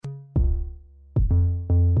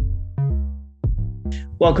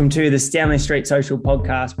Welcome to the Stanley Street Social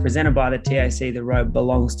Podcast presented by the TAC. The road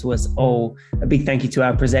belongs to us all. A big thank you to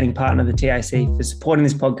our presenting partner, the TAC, for supporting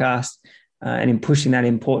this podcast and in pushing that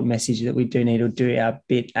important message that we do need to do our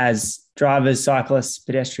bit as drivers, cyclists,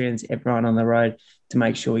 pedestrians, everyone on the road to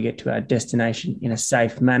make sure we get to our destination in a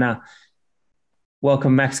safe manner.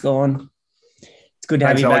 Welcome, Max Gawn. It's good to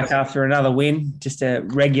have you back after another win. Just a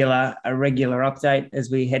regular update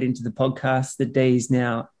as we head into the podcast. The D's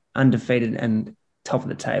now undefeated and top of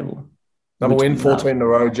the table. Another win, 14 in a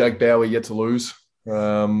row. Jake Bauer yet to lose,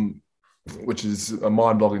 which is a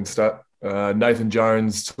mind-boggling stat. Nathan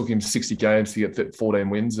Jones took him 60 games to get 14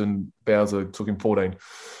 wins, and Bowser took him 14.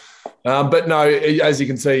 But no, as you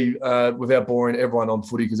can see, without boring everyone on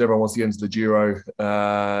footy, because everyone wants to get into the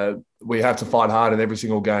Giro, we have to fight hard in every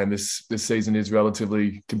single game. This season is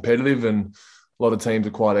relatively competitive, and a lot of teams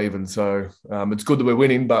are quite even. So it's good that we're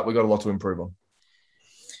winning, but we've got a lot to improve on.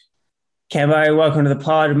 Cambo, welcome to the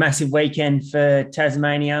pod. A massive weekend for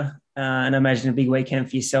Tasmania, and I imagine a big weekend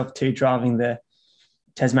for yourself too, driving the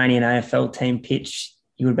Tasmanian AFL team pitch.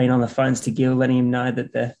 You would have been on the phones to Gil, letting him know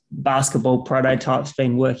that the basketball prototype's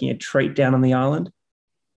been working a treat down on the island.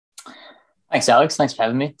 Thanks, Alex. Thanks for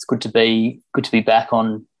having me. It's good to be back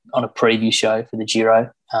on a preview show for the Giro.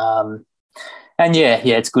 And yeah,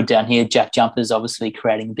 it's good down here. Jack Jumpers obviously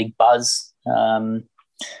creating a big buzz.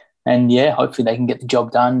 And yeah, hopefully they can get the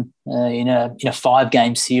job done in a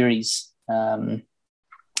 5-game series over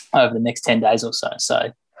the next 10 days or so.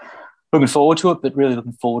 So looking forward to it, but really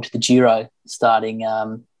looking forward to the Giro starting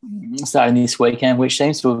this weekend, which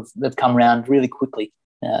seems to have come around really quickly.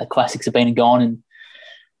 Classics have been and gone, and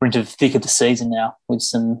we're into the thick of the season now with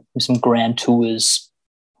some grand tours.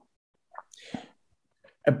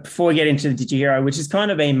 Before we get into the Giro, which has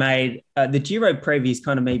kind of been made, the Giro preview has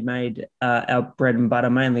kind of been made our bread and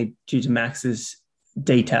butter, mainly due to Max's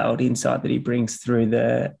detailed insight that he brings through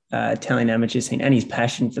the Italian amateur scene and his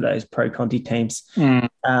passion for those Pro Conti teams.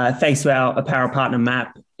 Thanks to our apparel partner,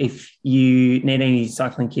 MAP. If you need any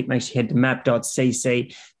cycling kit, make sure you head to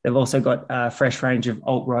map.cc. They've also got a fresh range of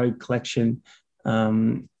alt-road collection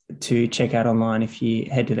to check out online. If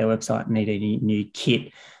you head to their website and need any new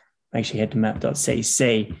kit, make sure you head to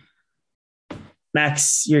map.cc.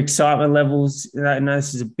 Max, your excitement levels. I know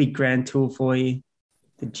this is a big grand tour for you,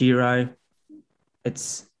 the Giro.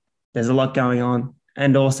 There's a lot going on.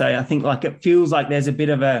 And also, I think it feels like there's a bit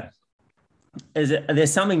of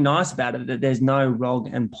there's something nice about it, that there's no ROG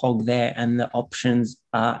and POG there and the options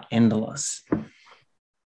are endless.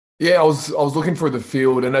 Yeah, I was looking through the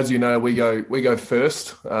field, and as you know, we go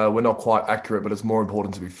first. We're not quite accurate, but it's more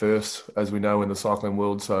important to be first, as we know in the cycling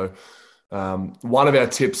world. So one of our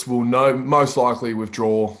tips will most likely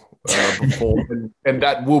withdraw before, and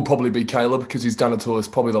that will probably be Caleb, because he's done it to us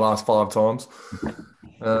probably the last 5 times.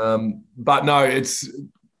 But no, it's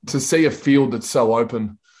to see a field that's so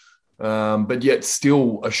open, but yet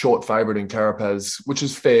still a short favourite in Carapaz, which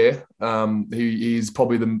is fair. He is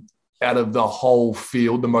probably out of the whole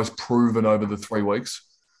field, the most proven over the 3 weeks.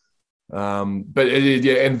 And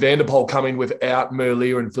Van der Poel coming without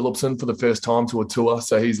Merlier and Philipsen for the first time to a tour.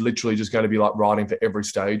 So he's literally just going to be riding for every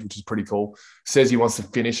stage, which is pretty cool. Says he wants to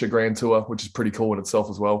finish a grand tour, which is pretty cool in itself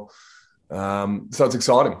as well. So it's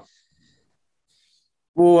exciting.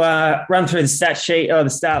 We'll run through the stat sheet or the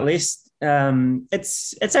start list.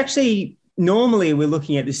 It's actually, normally we're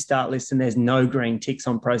looking at this start list and there's no green ticks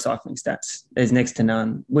on Pro Cycling Stats. There's next to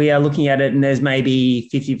none. We are looking at it and there's maybe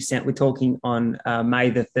 50%. We're talking on May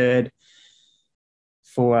the 3rd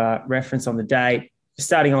for reference on the date.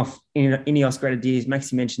 Starting off in Ineos Grenadiers,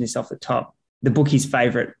 Maxi mentioned this off the top. The bookies'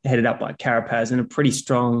 favourite, headed up by Carapaz, and a pretty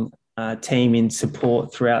strong team in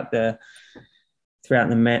support throughout the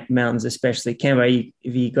mountains, especially. Cambo,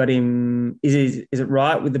 have you got him? Is it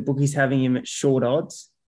right with the bookies having him at short odds?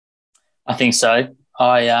 I think so.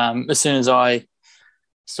 I as soon as I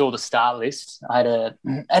saw the start list, I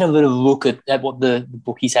had a little look at what the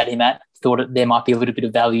bookies had him at. Thought there might be a little bit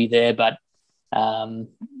of value there, but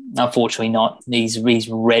unfortunately not. He's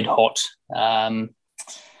red hot, and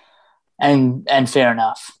fair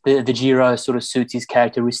enough. The Giro sort of suits his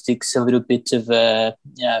characteristics. A little bit of a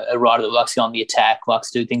rider that likes to go on the attack,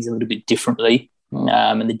 likes to do things a little bit differently,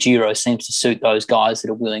 and the Giro seems to suit those guys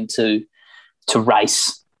that are willing to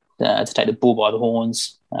race. To take the bull by the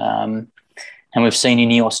horns. And we've seen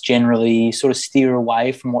Ineos generally sort of steer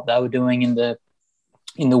away from what they were doing in the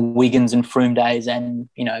Wiggins and Froome days, and,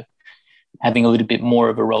 having a little bit more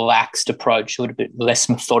of a relaxed approach, a little bit less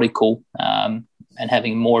methodical, and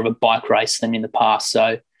having more of a bike race than in the past.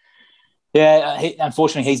 So, yeah,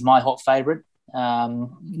 unfortunately, he's my hot favourite.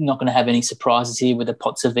 Not going to have any surprises here with a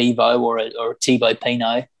Pozzovivo or a Thibaut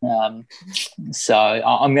Pinot. So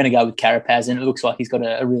I'm going to go with Carapaz, and it looks like he's got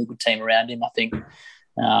a really good team around him. I think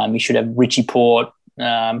he should have Richie Port,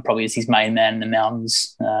 probably as his main man in the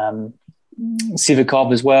mountains,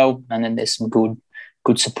 Sivakov as well, and then there's some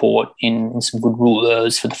good support in some good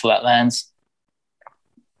rulers for the flatlands.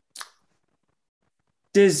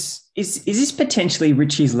 Is this potentially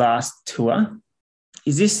Richie's last tour?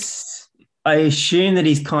 Is this? I assume that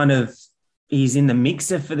he's in the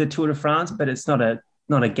mixer for the Tour de France, but it's not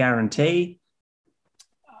a guarantee.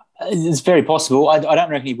 It's very possible. I don't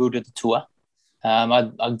reckon he will do the tour.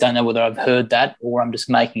 I don't know whether I've heard that or I'm just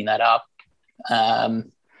making that up.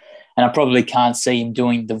 And I probably can't see him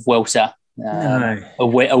doing the Vuelta a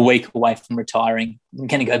week away from retiring. I'm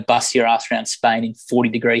going to go bust your ass around Spain in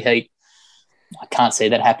 40-degree heat. I can't see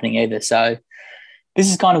that happening either. So this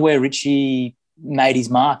is kind of where Richie made his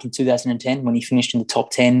mark in 2010 when he finished in the top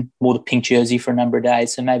 10, wore the pink jersey for a number of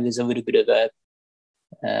days. So maybe there's a little bit of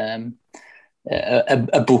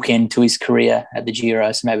a bookend to his career at the Giro.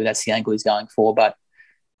 So maybe that's the angle he's going for. But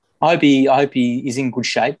I hope he is in good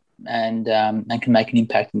shape and can make an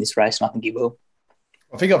impact in this race, and I think he will.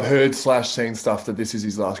 I think I've heard / seen stuff that this is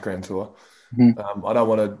his last Grand Tour. Mm-hmm. I don't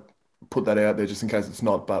want to put that out there just in case it's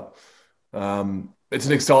not, but it's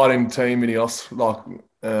an exciting team, Ineos. Like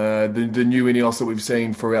the new Ineos that we've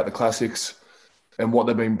seen throughout the classics and what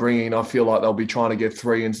they've been bringing, I feel like they'll be trying to get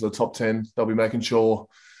 3 into the top 10. They'll be making sure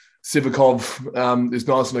Sivakov is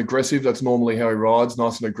nice and aggressive. That's normally how he rides,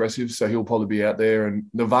 nice and aggressive. So he'll probably be out there. And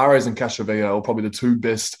Navarez and Castrovia are probably the 2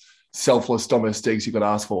 best selfless domestiques you could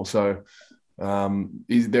ask for. So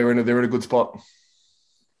they're in a good spot.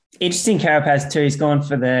 Interesting, Carapaz too. He's gone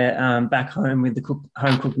for the back home with the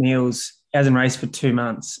home cooked meals. He hasn't raced for 2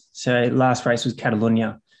 months. So last race was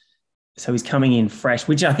Catalonia. So he's coming in fresh,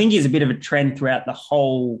 which I think is a bit of a trend throughout the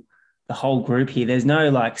whole group here. There's no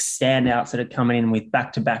like standouts that are coming in with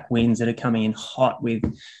back-to-back wins that are coming in hot with,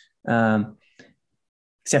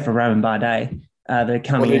 except for Romain Bardet, that are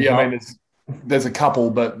coming in hot. I mean, there's a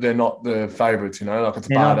couple, but they're not the favourites, you know, like it's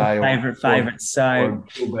they're Bardet not the favourites. So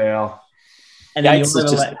Bilbao. And Yates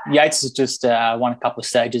has just won a couple of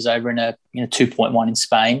stages over in a 2.1 in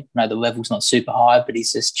Spain. I know the level's not super high, but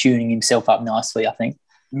he's just tuning himself up nicely, I think.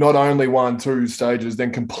 Not only won 2 stages,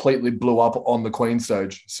 then completely blew up on the Queen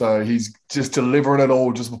stage. So he's just delivering it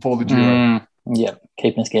all just before the Giro. Yeah,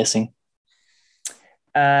 keeping us guessing.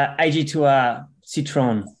 AG Tour,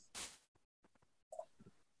 Citron.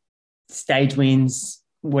 Stage wins.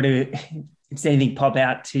 Does anything pop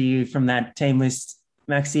out to you from that team list,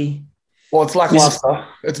 Maxi? Well, it's lackluster.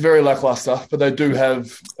 It's very lackluster, but they do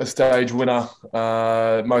have a stage winner,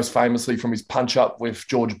 most famously from his punch-up with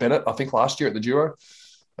George Bennett, I think last year at the Giro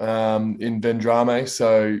in Vendrame.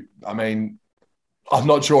 So, I mean, I'm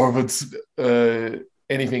not sure if it's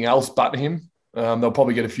anything else but him. They'll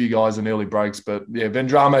probably get a few guys in early breaks, but, yeah,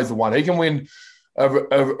 Vendrame is the one. He can win a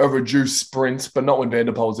reduced sprint, but not when Van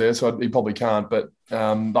der Poel's there, so he probably can't. But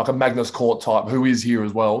like a Magnus Cort type, who is here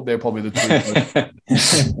as well, they're probably the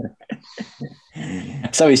 2.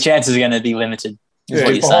 So his chances are going to be limited. Yeah,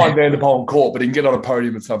 he's behind Van der Poel and Cort, but he can get on a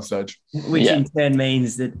podium at some stage. Which in turn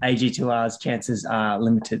means that AG2R's chances are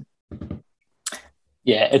limited.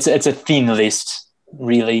 Yeah, it's a thin list,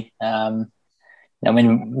 really. When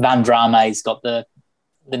Van Drame's got the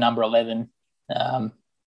number 11,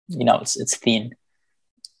 it's thin.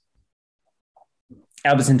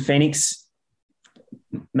 Albertson Phoenix,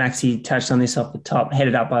 Maxi touched on this off the top,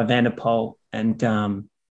 headed up by Van der Poel, and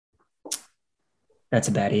that's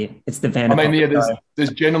about it. It's the Van der Poel. I mean, yeah, there's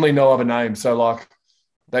generally no other name. So, like,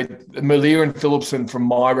 Melier and Philipsen, from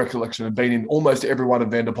my recollection, have been in almost every one of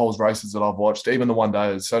Van der Poel's races that I've watched, even the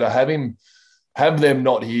one-dayers. So to have them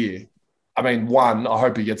not here, I mean, 1, I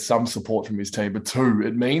hope he gets some support from his team, but 2,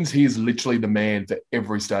 it means he is literally the man for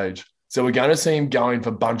every stage. So we're going to see him going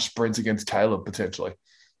for bunch sprints against Caleb potentially,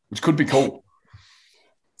 which could be cool.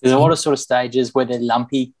 There's a lot of sort of stages where they're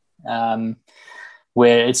lumpy,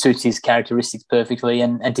 where it suits his characteristics perfectly.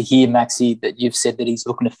 And to hear, Maxi, that you've said that he's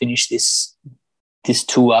looking to finish this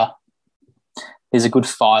tour, there's a good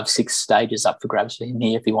 5-6 stages up for grabs for him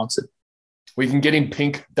here if he wants it. We can get him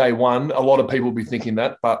pink day 1. A lot of people will be thinking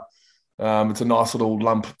that, but it's a nice little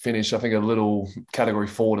lump finish. I think a little category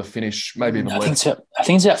 4 to finish, maybe in the left. I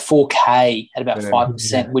think it's about 4K at about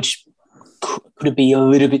 5%, which could it be a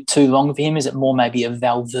little bit too long for him? Is it more maybe a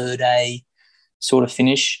Valverde sort of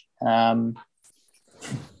finish?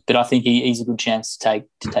 But I think he's a good chance to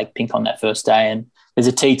take pink on that first day. And there's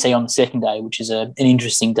a TT on the second day, which is an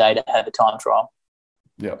interesting day to have a time trial.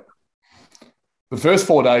 Yeah. The first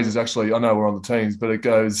 4 days is actually, I know we're on the teams, but it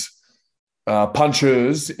goes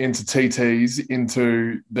punchers into TTs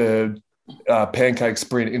into the pancake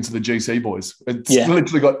sprint into the GC boys. It's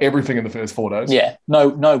literally got everything in the first 4 days. Yeah, no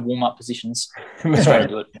warm-up positions. Straight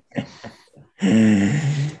into it.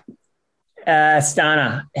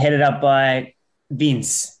 Astana, headed up by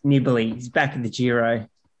Vince Nibali. He's back at the Giro.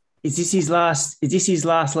 Is this his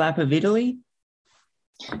last lap of Italy?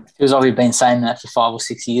 Feels like we've been saying that for 5 or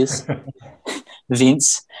 6 years.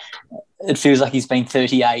 Vince, it feels like he's been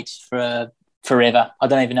 38 for forever. I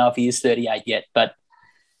don't even know if he is 38 yet, but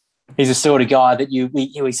he's the sort of guy that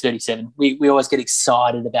he's 37. We always get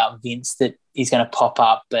excited about Vince that he's going to pop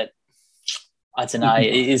up, but I don't know.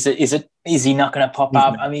 Is he not going to pop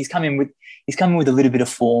up? I mean, he's coming with a little bit of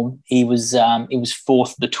form. He was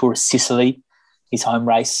fourth at the Tour of Sicily, his home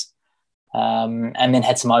race, and then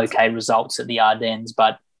had some okay results at the Ardennes.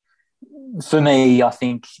 But for me, I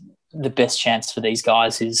think the best chance for these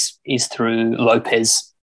guys is through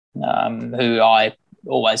Lopez, who I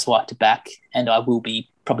always like to back, and I will be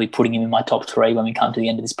probably putting him in my top 3 when we come to the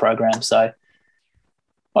end of this program. So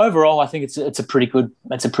overall, I think it's a pretty good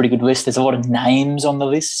list. There's a lot of names on the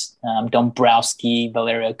list: Dombrowski,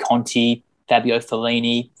 Valerio Conti, Fabio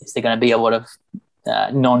Fellini. Is there going to be a lot of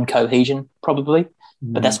non-cohesion? Probably,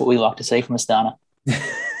 but that's what we like to see from Astana.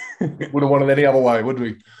 Wouldn't want it any other way, would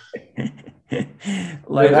we?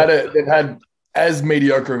 They've had as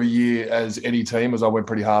mediocre of a year as any team, as I went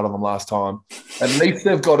pretty hard on them last time. At least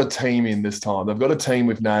they've got a team in this time. They've got a team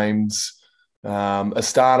with names.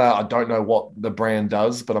 Astana, I don't know what the brand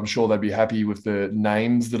does, but I'm sure they'd be happy with the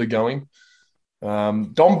names that are going.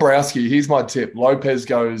 Dombrowski, here's my tip. Lopez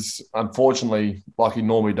goes, unfortunately, like he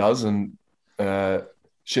normally does, and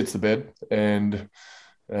shits the bed, and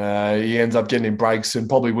he ends up getting in breaks and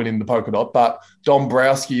probably winning the polka dot. But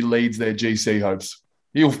Dombrowski leads their GC hopes.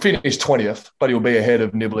 He'll finish 20th, but he'll be ahead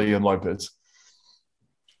of Nibali and Lopez.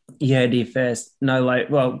 You heard it first.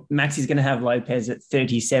 Maxi's going to have Lopez at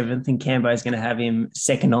 37th, and Cambo's going to have him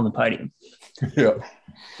second on the podium. Yeah.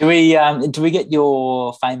 Do we get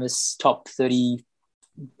your famous top 30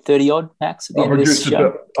 odd, Max, at the end of this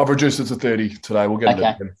show? I've reduced it to 30 today. We'll get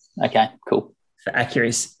it. Okay, cool. For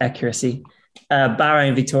accuracy.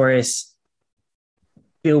 Bahrain victorious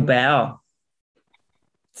Bilbao.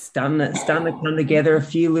 Starting to come together a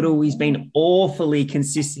few little. He's been awfully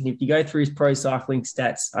consistent. If you go through his pro cycling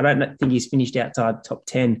stats, I don't think he's finished outside the top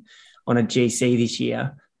 10 on a GC this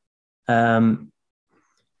year. On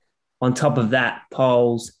top of that,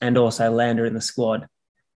 Poles and also Lander in the squad.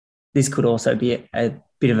 This could also be a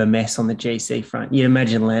bit of a mess on the GC front. You'd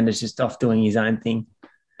imagine Lander's just off doing his own thing.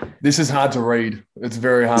 This is hard to read. It's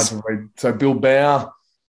very hard to read. So Bilbao,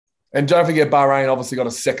 and don't forget Bahrain obviously got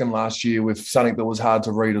a second last year with something that was hard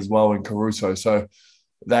to read as well in Caruso. So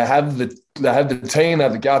they have the team, they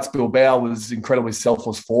have the guts. Bilbao was incredibly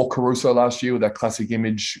selfless for Caruso last year with that classic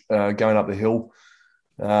image going up the hill.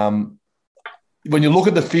 When you look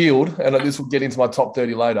at the field, and this will get into my top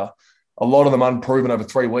 30 later, a lot of them unproven over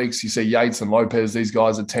 3 weeks. You see Yates and Lopez, these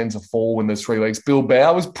guys are 10 to 4 when there's 3 weeks.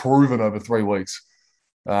 Bilbao is proven over 3 weeks.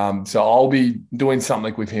 So I'll be doing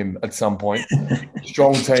something with him at some point.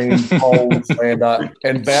 Strong team, Poles, Lander,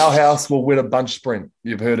 and Bauhaus will win a bunch sprint.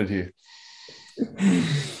 You've heard it here.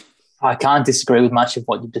 I can't disagree with much of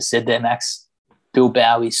what you've just said there, Max.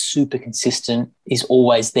 Bilbao is super consistent. He's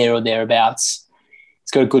always there or thereabouts.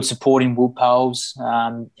 He's got a good support in Wood Poles,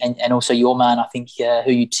 and also your man, I think,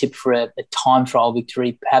 who you tipped for a time trial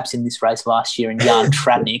victory, perhaps in this race last year, in Jan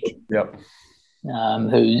Tratnik. Yep.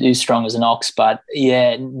 Who's strong as an ox. But,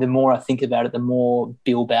 yeah, the more I think about it, the more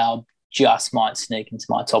Bilbao just might sneak into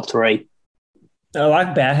my top 3. I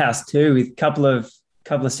like Bauhaus too, with a couple of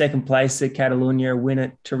second place at Catalonia, win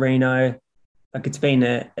at Torino. Like it's been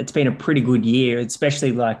a pretty good year,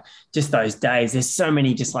 especially like just those days. There's so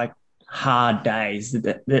many just like hard days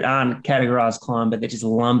that aren't categorized climb, but they're just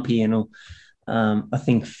lumpy and I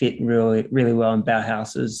think fit really, really well in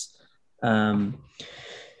Bauhaus's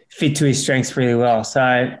fit to his strengths really well.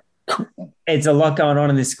 So it's a lot going on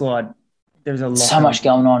in this squad. There's a lot. So much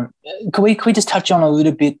going on. Can we just touch on a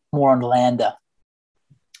little bit more on Lander?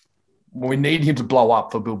 Well, we need him to blow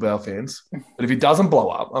up for Bilbao fans. But if he doesn't blow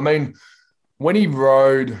up, I mean, when he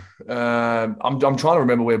rode, I'm trying to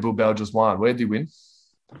remember where Bilbao just won. Where did he win?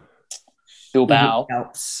 Bilbao.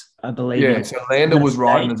 Alps, I believe. Yeah, so Lander was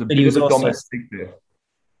riding as a bit of a domestic there.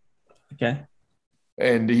 Okay.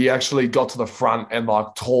 And he actually got to the front and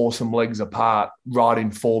like tore some legs apart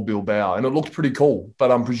riding for Bilbao. And it looked pretty cool.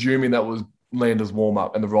 But I'm presuming that was Lander's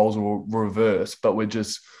warm-up and the roles were reversed. But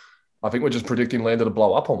I think we're just predicting Lander to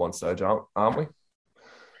blow up on one stage, aren't we?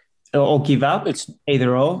 Or give up. It's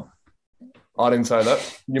either or. I didn't say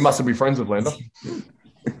that. You mustn't be friends with Lander.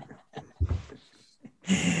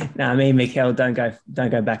 No, me and Mikel don't go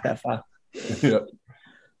back that far. Yeah.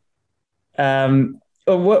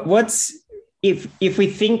 What's if we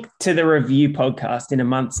think to the review podcast in a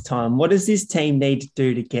month's time, what does this team need to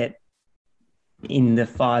do to get in the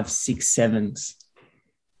 5, 6, 7s?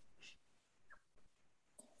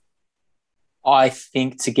 I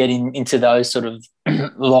think to get into those sort of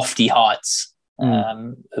lofty heights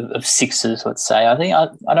of sixes, let's say. I think I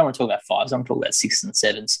don't want to talk about fives. I'm talking about sixes and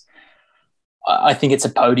sevens. I think it's a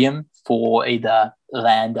podium for either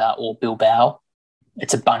Landa or Bilbao.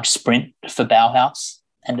 It's a bunch sprint for Bauhaus,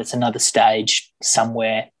 and it's another stage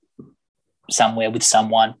somewhere with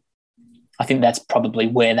someone. I think that's probably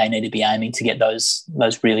where they need to be aiming to get those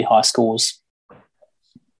really high scores.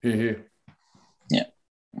 Here. Yeah.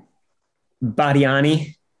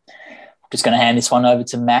 Bardiani. Just going to hand this one over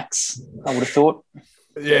to Max, I would have thought.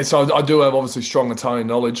 Yeah, so I do have obviously strong Italian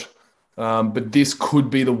knowledge, but this could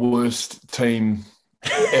be the worst team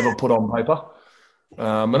ever put on paper.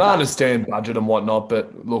 And I understand budget and whatnot,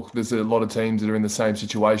 but look, there's a lot of teams that are in the same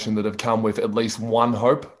situation that have come with at least one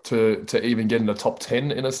hope to even get in the top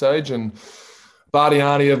 10 in a stage. And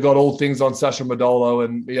Bardiani have got all things on Sasha Modolo,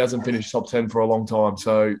 and he hasn't finished top 10 for a long time.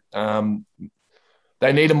 So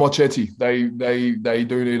they need a Moschetti. They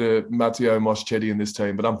do need a Matteo Moschetti in this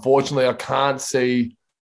team. But unfortunately, I can't see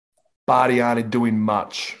Bardiani doing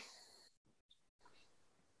much.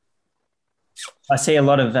 I see a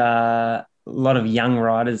lot of young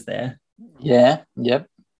riders there. Yeah, yep.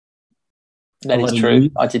 That is true.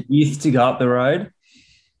 I did youth to go up the road.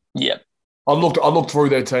 Yep. I looked through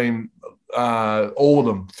their team, all of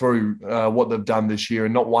them, through what they've done this year,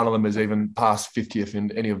 and not one of them has even passed 50th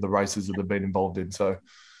in any of the races that they've been involved in. So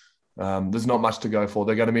there's not much to go for.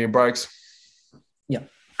 They're going to be in breaks. Yeah.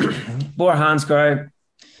 Bora Hansgrohe,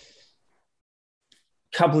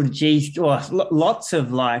 couple of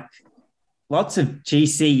lots of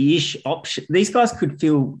GC-ish options. These guys could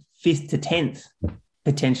feel 5th to 10th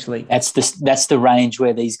potentially. That's the range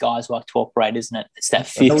where these guys like to operate, isn't it? It's that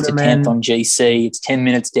 5th to 10th on GC. It's 10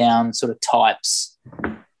 minutes down sort of types.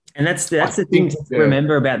 And that's the thing to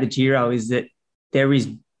remember about the Giro is that there is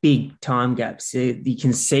big time gaps. You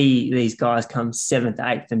can see these guys come 7th,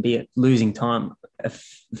 8th and be losing time a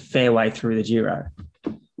fair way through the Giro.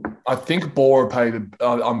 I think Bora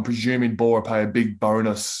I'm presuming Bora pay a big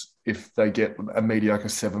bonus if they get a mediocre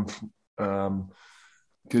 7th.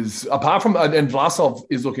 Because apart from, and Vlasov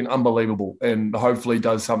is looking unbelievable and hopefully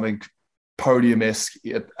does something podium-esque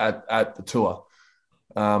at the Tour.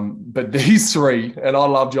 But these three, and I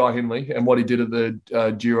love Jai Hindley, and what he did at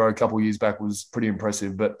the Giro a couple of years back was pretty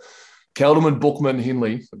impressive. But Kelderman, Bookman,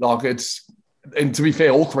 Hindley, and to be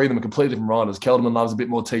fair, all three of them are completely different riders. Kelderman loves a bit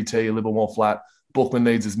more TT, a little more flat. Bookman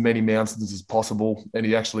needs as many mountains as possible, and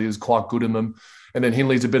he actually is quite good in them. And then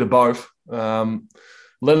Hindley's a bit of both.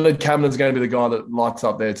 Leonard Kamnin's going to be the guy that lights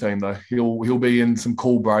up their team, though. He'll be in some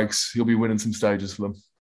cool breaks. He'll be winning some stages for them.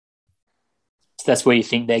 So that's where you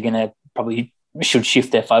think they're going to probably should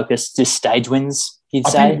shift their focus. Just stage wins, you'd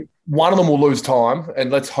say? One of them will lose time,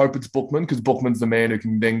 and let's hope it's Bookman, because Bookman's the man who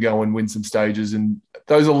can then go and win some stages. And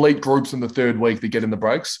those elite groups in the third week that get in the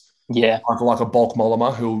breaks, like a Bulk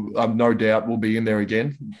Mollema, who no doubt will be in there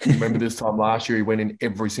again. Remember this time last year, he went in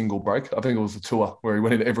every single break. I think it was the Tour where he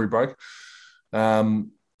went in every break.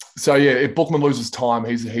 So yeah, if Bookman loses time,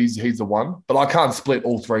 he's the one. But I can't split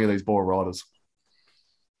all three of these Bora riders.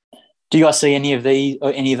 Do you guys see any of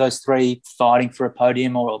those three fighting for a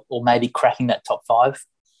podium or maybe cracking that top 5?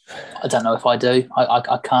 I don't know if I do.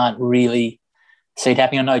 I can't really see it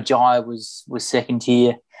happening. I know Jai was second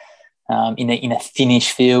here in a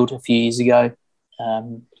Finnish field a few years ago,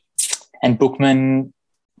 and Bookman,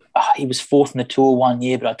 he was 4th in the Tour one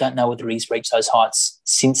year, but I don't know whether he's reached those heights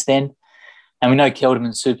since then. And we know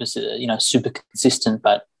Kelderman's super consistent,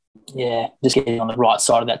 but yeah, just getting on the right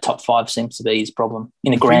side of that top 5 seems to be his problem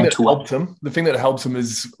in a Grand Tour. The thing that helps him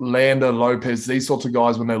is Landa, Lopez, these sorts of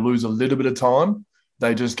guys, when they lose a little bit of time,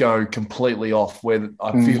 they just go completely off, where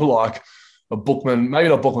I feel like a Bookman, maybe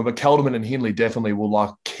not Bookman, but Kelderman and Hindley definitely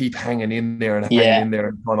will keep hanging in there and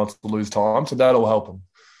try not to lose time. So that'll help them.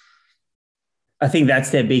 I think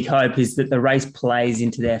that's their big hope, is that the race plays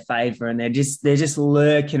into their favour, and they're just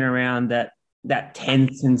lurking around that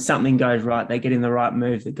 10th, and something goes right. They get in the right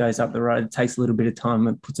move that goes up the road. It takes a little bit of time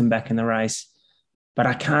and puts them back in the race. But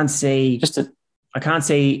I can't see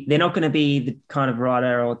they're not going to be the kind of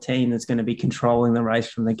rider or team that's going to be controlling the race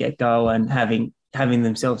from the get-go and having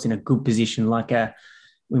themselves in a good position like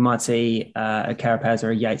we might see a Carapaz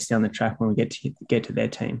or a Yates down the track when we get to their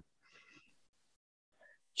team.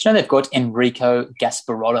 Do you know they've got Enrico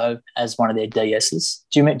Gasparotto as one of their DSs?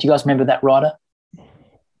 Do you guys remember that rider?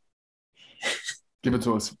 Give it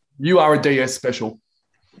to us. You are a DS special.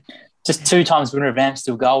 Just 2 times winner of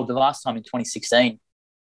Amstel Gold, the last time in 2016.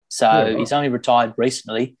 So Yeah. he's only retired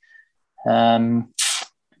recently. That's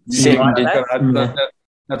going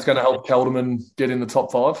to help Kelderman get in the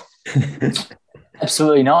top 5.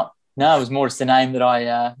 Absolutely not. No, it was more just the name that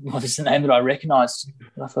I recognised.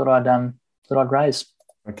 I thought I'd raise.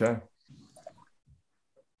 Okay.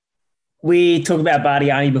 We talked about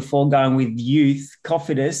Bardiani before going with youth.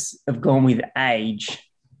 Cofidis have gone with age.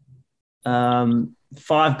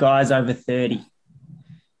 5 guys over 30.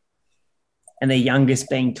 And the youngest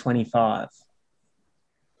being 25.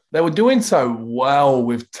 They were doing so well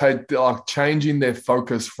with changing their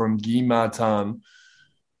focus from Guy Martin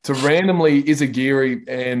to randomly Izagiri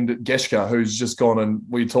and Geschke, who's just gone, and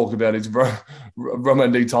we talked about his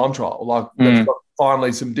Romandie time trial. They've got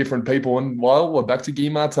finally some different people, and we're back to Guy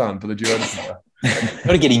Martin for the Giro.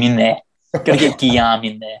 Got to get him in there. Got to get Guillaume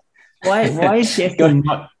in there. Why is Sheffield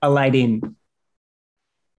not a late in?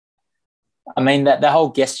 I mean, that the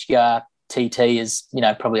whole Geschke TT is,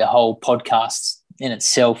 probably a whole podcast in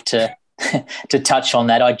itself to to touch on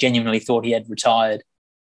that. I genuinely thought he had retired.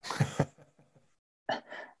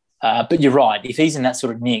 But you're right. If he's in that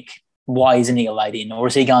sort of nick, why isn't he a late in? Or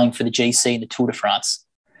is he going for the GC and the Tour de France?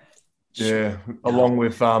 Yeah, along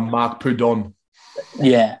with Marc Poudon.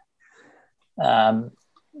 Yeah. I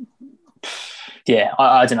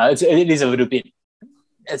don't know. It's a little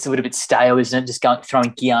bit stale, isn't it? Just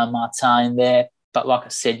throwing Guillaume Martin in there. But like I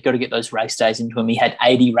said, you've got to get those race days into him. He had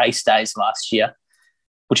 80 race days last year,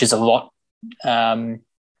 which is a lot.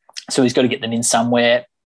 So he's got to get them in somewhere.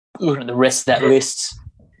 Looking at the rest of that list,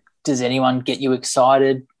 does anyone get you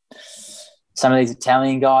excited? Some of these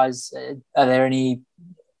Italian guys, are there any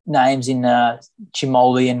names in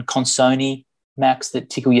Cimoli and Consoni, Max, that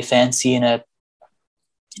tickle your fancy in a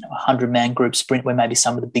 100-man group sprint where maybe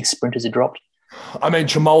some of the big sprinters are dropped? I mean,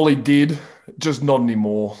 Cimoli did, just not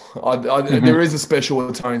anymore. There is a special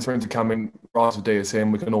Italian sprinter coming, Rise of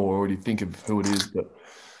DSM. We can all already think of who it is, but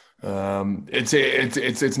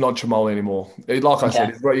it's not Cimoli anymore. Like I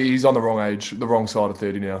said, he's on the wrong age, the wrong side of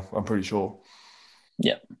 30 now, I'm pretty sure.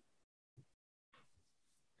 Yeah.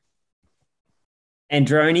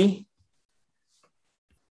 Androni.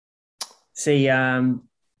 See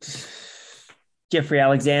Jeffrey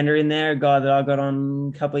Alexander in there, a guy that I got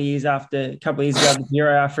on a couple of years ago, the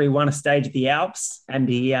Giro, after he won a stage at the Alps, and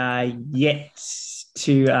he yet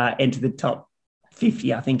to enter the top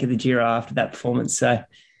 50, I think, of the Giro after that performance. So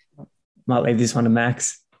might leave this one to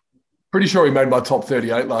Max. Pretty sure he made my top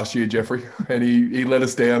 38 last year, Jeffrey, and he let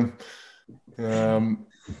us down.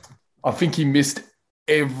 I think he missed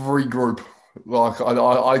every group. Like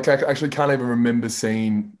I actually can't even remember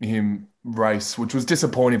seeing him race, which was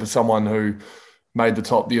disappointing for someone who made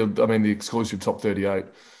the exclusive top 38.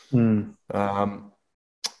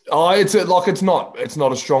 It's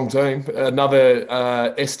not a strong team. Another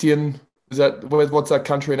Estienne, what's that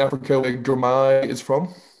country in Africa where Girmay is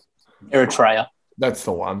from? Eritrea. That's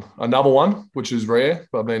the one. Another one, which is rare.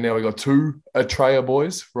 But now we've got 2 Eritrea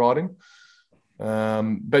boys riding.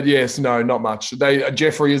 But yes, no, not much.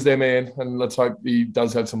 Jeffrey is their man, and let's hope he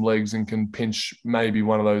does have some legs and can pinch maybe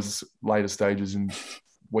one of those later stages in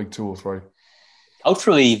week 2 or 3.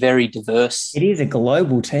 Culturally very diverse. It is a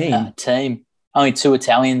global team. Only 2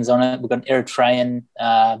 Italians on it. We've got an Eritrean,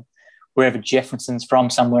 wherever Jefferson's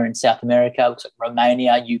from, somewhere in South America. It looks like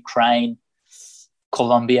Romania, Ukraine,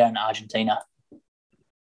 Colombia, and Argentina.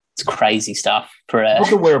 It's crazy stuff for an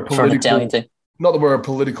Italian team. Not that we're a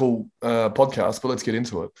political podcast, but let's get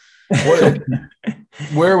into it.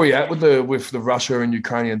 Where are we at with the Russia and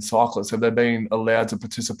Ukrainian cyclists? Have they been allowed to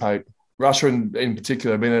participate? Russia in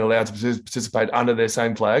particular have been allowed to participate under their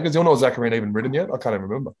same flag? Has Ilnur Zakarin even ridden yet? I can't even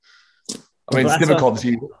remember. I mean, Stivakov's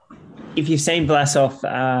here. If you've seen Vlasov,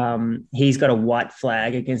 he's got a white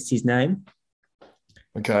flag against his name.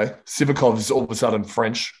 Okay. Sivakov is all of a sudden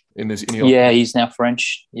French in this. Yeah, he's now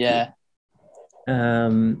French. Yeah.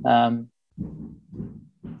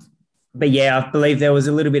 But yeah, I believe there was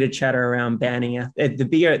a little bit of chatter around banning.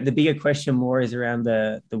 The bigger question more is around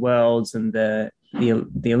the Worlds and the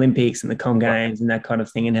Olympics and the Com Games and that kind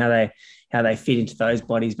of thing, and how they fit into those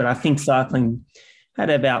bodies. But I think cycling had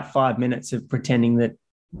about 5 minutes of pretending that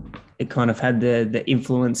it kind of had the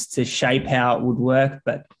influence to shape how it would work.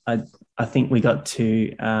 But I think we got to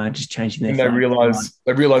just changing their. And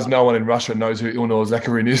they realize no one in Russia knows who Ilnur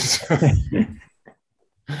Zakarin is.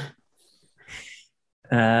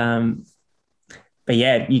 But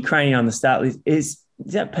yeah, Ukrainian on the start list is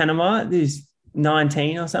that Panama? There's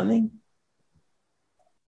 19 or something.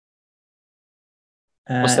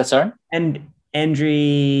 What's that, sorry? And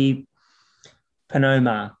Andriy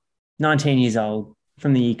Panoma, 19 years old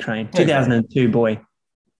from the Ukraine, 2002 boy.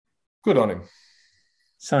 Good on him.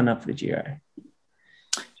 Signed up for the Giro.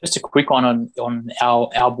 Just a quick one on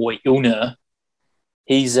our boy Ilner.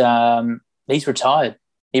 He's retired.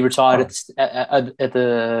 He retired at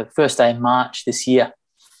the first day of March this year.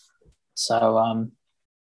 So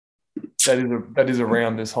that is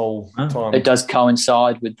around this whole time. It does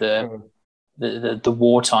coincide with the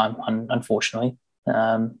wartime, unfortunately.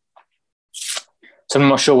 So I'm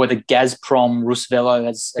not sure whether Gazprom Rusvelo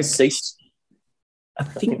has ceased. I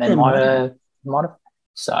think they might have.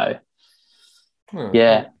 So,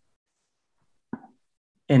 yeah.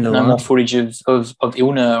 No more footage of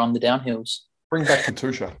Ilner on the downhills. Bring back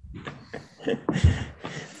Katusha.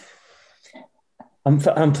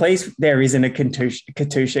 I'm pleased there isn't a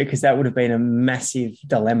Katusha because that would have been a massive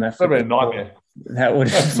dilemma. That would have been a nightmare. That would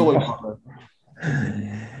have absolutely.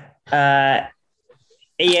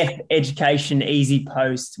 EF Education Easy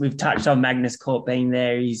Post. We've touched on Magnus Cort being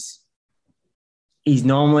there. He's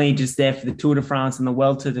normally just there for the Tour de France and the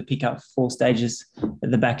Welter to pick up 4 stages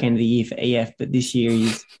at the back end of the year for EF. But this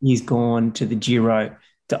year he's gone to the Giro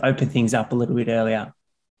to open things up a little bit earlier.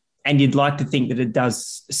 And you'd like to think that it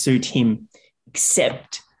does suit him,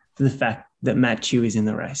 except for the fact that Matt Tew is in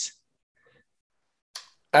the race.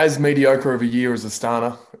 As mediocre of a year as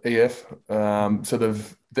Astana, EF. So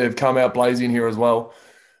they've come out blazing here as well.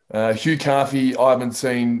 Hugh Carthy, I haven't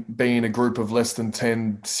seen be in a group of less than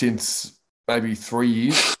 10 since maybe 3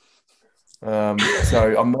 years.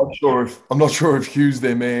 So I'm not sure if Hugh's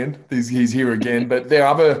their man. He's here again, but their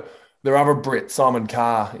other Brit, Simon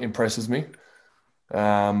Carr, impresses me.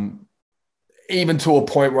 Even to a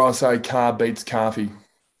point where I say Carr beats Carthy.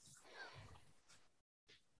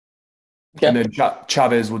 Yep. And then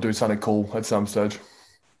Chavez will do something cool at some stage.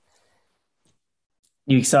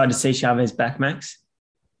 You excited to see Chavez back, Max?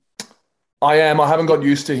 I am. I haven't got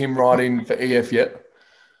used to him riding for EF yet.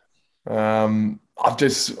 Ever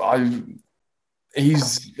since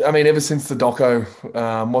the doco,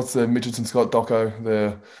 what's the Mitchelton Scott doco,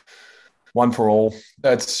 the One for All,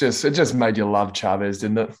 it just made you love Chavez,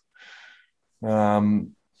 didn't it?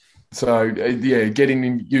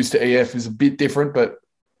 Getting used to EF is a bit different, but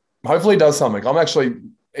hopefully he does something.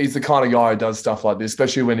 He's the kind of guy who does stuff like this,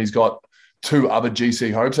 especially when he's got 2 other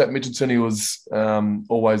GC hopes. At Mitchelton, he was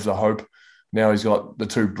always the hope. Now he's got the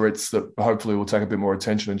 2 Brits that hopefully will take a bit more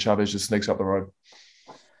attention, and Chavez just sneaks up the road.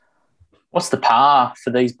 What's the par for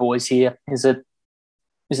these boys here? Is it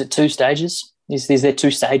 2 stages? Is there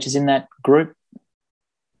 2 stages in that group?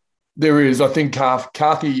 There is. I think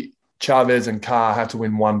Carthy, Chavez, and Carr have to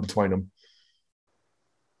win 1 between them,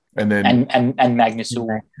 and then and Magnus will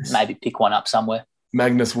maybe pick one up somewhere.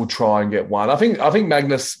 Magnus will try and get 1. I think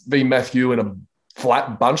Magnus v Matthew in a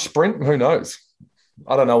flat bunch sprint. Who knows?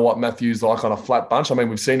 I don't know what Matthew's like on a flat bunch. I mean,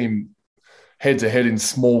 we've seen him head-to-head in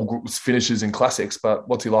small finishes in classics, but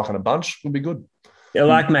what's he like on a bunch? Would be good. I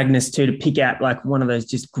like Magnus too, to pick out like one of those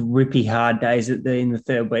just grippy hard days in the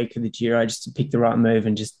 3rd week of the Giro, just to pick the right move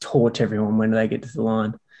and just torch everyone when they get to the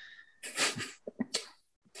line.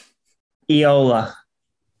 Eola,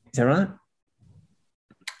 is that right?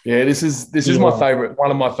 Yeah, this is my favorite. One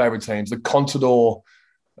of my favorite teams, the Contador,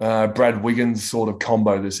 Brad Wiggins sort of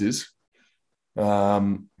combo. This is. I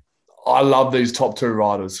love these top 2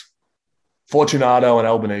 riders, Fortunato and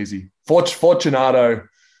Albanese. Fortunato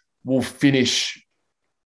will finish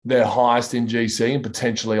their highest in GC and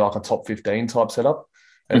potentially like a top 15 type setup,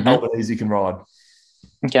 and Albanese can ride.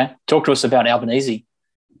 Okay, talk to us about Albanese.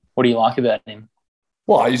 What do you like about him?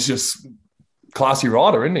 Well, he's just classy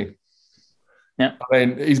rider, isn't he? Yeah. I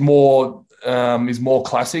mean, he's more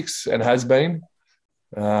classics and has been.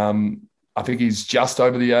 I think he's just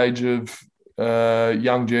over the age of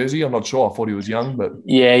young Jersey. I'm not sure. I thought he was young, but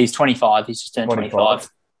yeah, he's 25. He's just turned 25.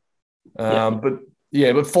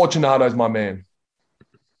 But Fortunato's my man.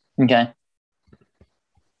 Okay.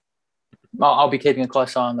 I'll be keeping a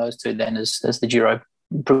close eye on those 2 then as the Giro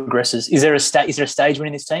progresses. Is there a stage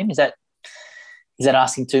winning this team? Is that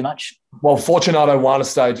asking too much? Well, Fortunato won a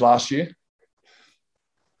stage last year.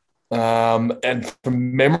 And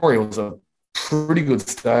from memory, it was a pretty good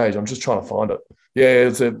stage. I'm just trying to find it.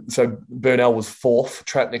 Yeah, so Bernal was 4th,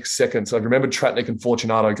 Tratnik 2nd. So remember, Tratnik and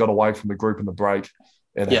Fortunato got away from the group in the break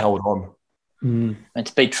and held on. And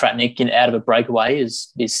to beat Tratnik out of a breakaway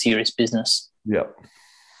is serious business. Yeah.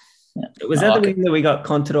 Was that the win that we got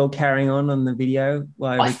Contador carrying on the video?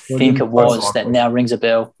 I think it was. That now rings a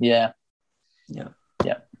bell. Yeah. Yeah.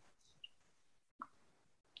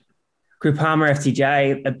 Groupama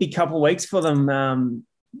FTJ, a big couple of weeks for them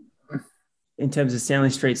in terms of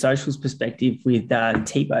Stanley Street Socials perspective, with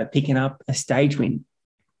Thibaut picking up a stage win.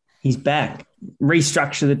 He's back.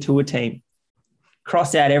 Restructure the tour team.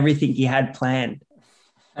 Cross out everything he had planned.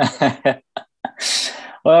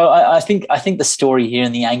 Well, I think the story here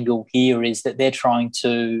and the angle here is that they're trying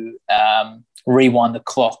to rewind the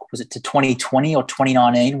clock. Was it to 2020 or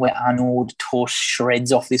 2019 where Arnaud tore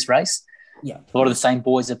shreds off this race? Yeah. A lot of the same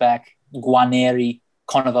boys are back. Guarneri,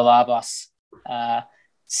 Conor Valabas,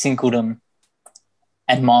 Sinkledam,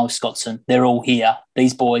 and Miles Scottson. They're all here.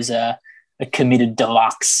 These boys are a committed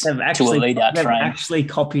deluxe to a lead-out train. They've actually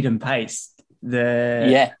copied and pasted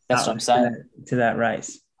that's what I'm saying. To that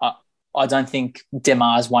race. I don't think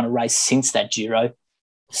Demar's won a race since that Giro.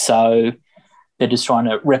 So they're just trying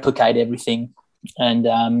to replicate everything. And,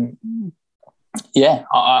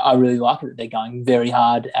 I really like it that they're going very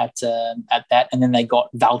hard at that. And then they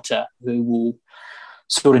got Valter, who will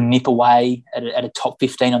sort of nip away at a top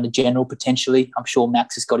 15 on the general potentially. I'm sure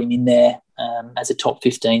Max has got him in there as a top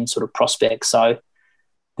 15 sort of prospect. So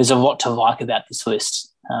there's a lot to like about this list.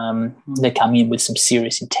 They're coming in with some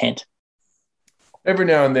serious intent. Every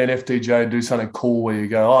now and then FDJ do something cool where you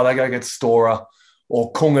go, they go get Storer,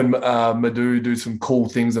 or Kung and Madou do some cool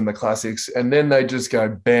things in the classics, and then they just go,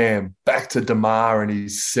 bam, back to Demar and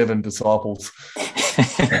his 7 disciples.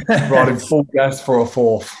 Riding full gas for a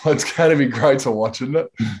fourth. It's going to be great to watch, isn't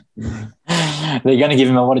it? They're going to give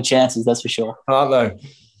him a lot of chances, that's for sure. Aren't they?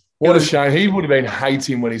 What a shame. He would have been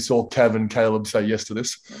hating when he saw Cav and Caleb say yes to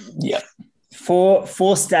this. Yeah.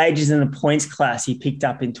 Four stages in the points class he picked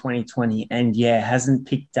up in 2020 and, hasn't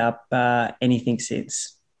picked up anything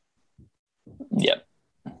since. Yep.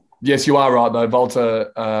 Yes, you are right, though.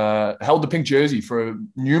 Valter held the pink jersey for a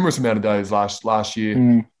numerous amount of days last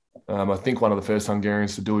year. I think one of the first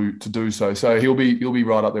Hungarians to do so. So he'll be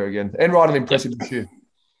right up there again and riding impressive this year.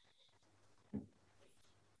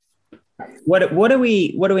 What do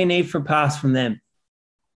we need for a pass from them?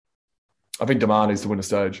 I think Demar needs to win a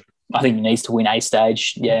stage. I think he needs to win a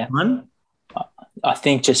stage. Yeah, one. I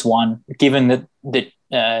think just one. Given that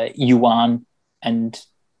Yuan and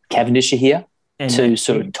Cavendish are here, and two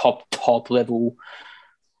sort of top level.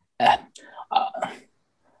 I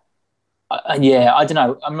don't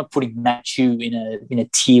know. I'm not putting Matthew in a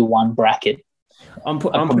tier 1 bracket. I'm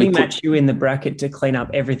putting Matthew in the bracket to clean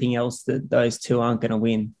up everything else that those two aren't going to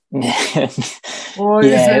win. Well,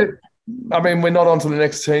 we're not on to the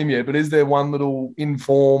next team yet, but is there one little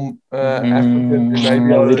inform African who may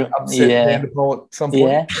be able to upset Vanderpoel at some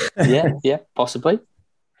point? Yeah, possibly.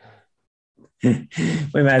 We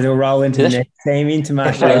may as well roll into the next team, into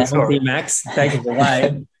Marshall. Max, take us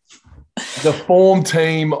away. The form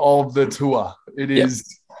team of the tour. It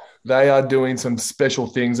is. They are doing some special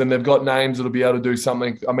things, and they've got names that'll be able to do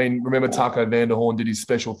something. I mean, remember Taco van der Hoorn did his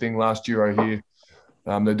special thing last Giro here.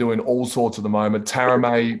 They're doing all sorts at the moment.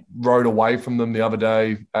 Taramay rode away from them the other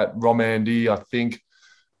day at Romandie, I think.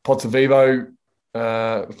 Pozzovivo,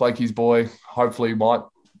 Flakey's boy, hopefully might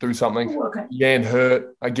do something. Okay. Jan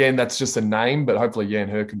Hurt, again, that's just a name, but hopefully Jan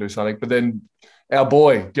Hurt can do something. But then our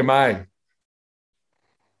boy, Gamay.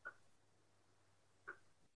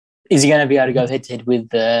 Is he going to be able to go head-to-head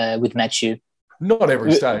with Matthew? Not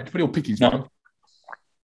every stage, but he'll pick his one.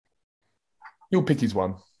 He'll pick his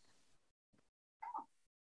one.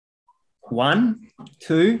 1,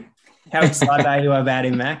 2. How excited are you about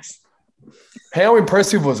him, Max? How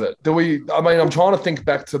impressive was it? I'm trying to think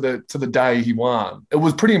back to the day he won. It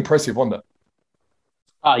was pretty impressive, wasn't it?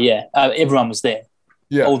 Oh, yeah. Everyone was there.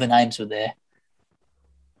 Yeah. All the names were there.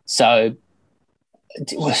 So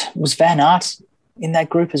was Van Aert in that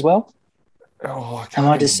group as well? Oh,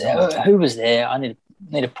 who was there? I need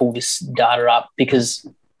to pull this data up because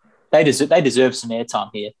they deserve some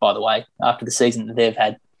airtime here, by the way, after the season that they've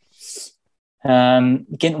had.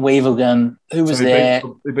 Gent Wevelgem, who was there?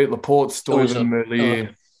 They beat Laporte, Stuyven,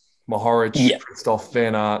 Merlier, Mohoric, Christoph,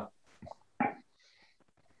 Van Aert.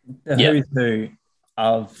 The who's who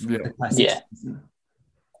of the classics. Yeah.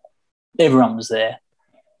 Everyone was there.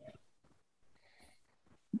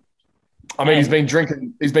 I mean, he's been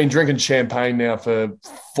drinking champagne now for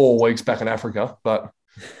 4 weeks back in Africa, but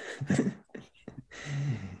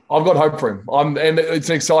I've got hope for him. And it's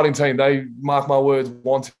an exciting team. They, mark my words,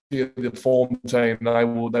 once the form team, they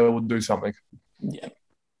will do something. Yeah.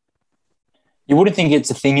 You wouldn't think it's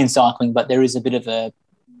a thing in cycling, but there is a bit of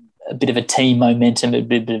a team momentum, a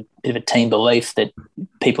bit of a team belief that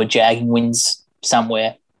people are jagging wins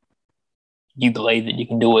somewhere. You believe that you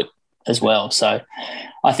can do it as well. So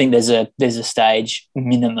I think there's a stage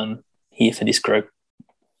minimum here for this group.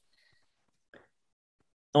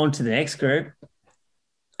 On to the next group.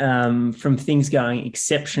 from things going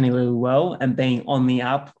exceptionally well and being on the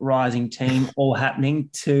up, rising team, all happening,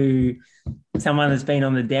 to someone that's been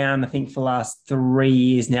on the down, I think, for the last 3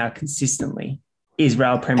 years now consistently,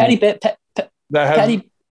 Israel Premier.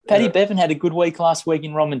 Paddy Bevan had a good week last week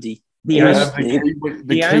in Romandy. The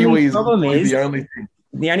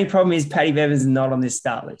only problem is Paddy Bevan's not on this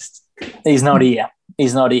start list. He's not here.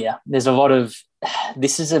 There's a lot of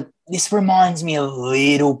this reminds me a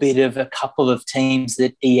little bit of a couple of teams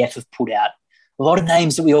that EF have put out. A lot of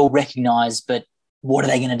names that we all recognise, but what are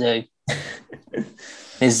they going to do?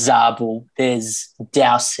 There's Zabel, there's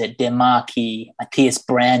Dowsett, Demarki, Matthias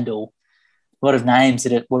Brandl. A lot of names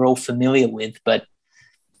that we're all familiar with, but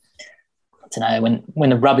I don't know, when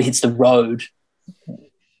the rubber hits the road,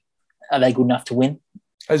 are they good enough to win?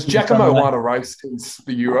 Has Giacomo won a race since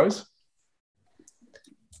the Euros?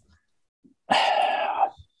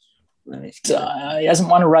 He hasn't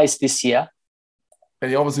won a race this year.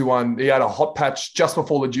 And he obviously won. He had a hot patch just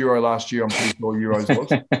before the Giro last year. I'm pretty sure Euros was.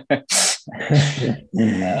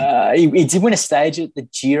 He did win a stage at the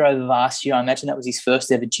Giro last year. I imagine that was his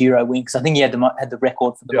first ever Giro win because I think he had the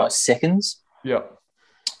record for the most seconds. Yeah.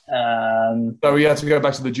 So he had to go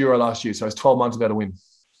back to the Giro last year. So it's 12 months without a win.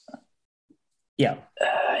 Yeah.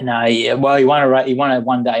 Well, he won a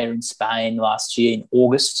one-dayer in Spain last year in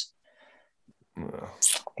August,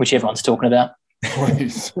 which everyone's talking about.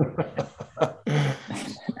 Please.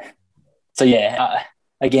 So,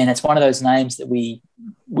 again, it's one of those names that we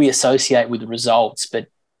associate with the results, but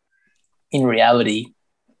in reality,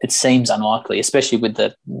 it seems unlikely, especially with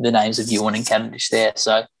the names of Ewan and Cavendish there.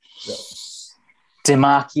 So,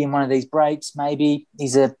 Demarki in one of these breaks, maybe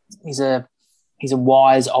he's a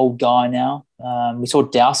wise old guy now. We saw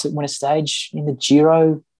Dowsett win a stage in the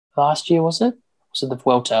Giro last year, was it? Was it the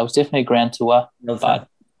Vuelta? It was definitely a Grand Tour. Vuelta.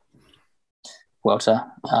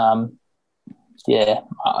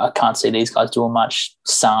 I can't see these guys doing much.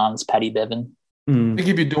 Sanz, Paddy Bevan. I think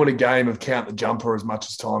if you're doing a game of count the jumper as much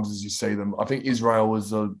as times as you see them, I think Israel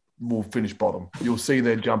will finish bottom. You'll see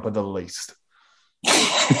their jumper the least.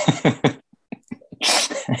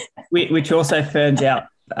 Which also turns out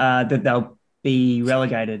that they'll be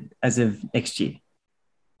relegated as of next year.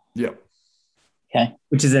 Yep. Okay.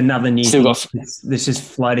 Which is another new thing that's just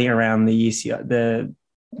floating around the UCI, the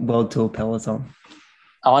World Tour peloton.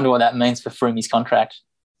 I wonder what that means for Froome's contract.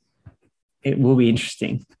 It will be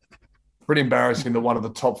interesting. Pretty embarrassing that one of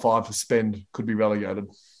the top 5 for spend could be relegated.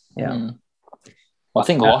 Yeah. Well, I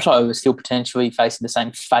think Lotto is still potentially facing the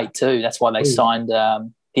same fate too. That's why they signed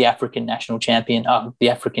the African national champion, the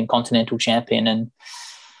African continental champion, and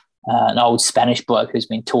an old Spanish bloke who's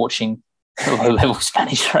been torching low-level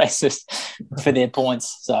Spanish races for their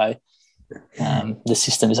points. So the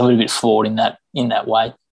system is a little bit flawed in that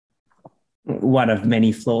way. One of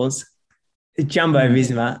many flaws. Jumbo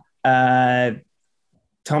Visma,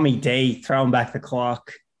 Tommy D throwing back the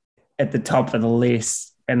clock at the top of the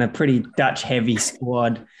list, and a pretty Dutch-heavy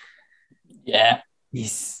squad. Yeah.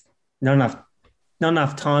 He's not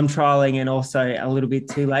enough time trialling, and also a little bit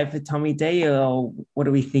too late for Tommy D, or what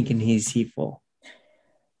are we thinking he's here for?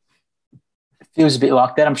 It feels a bit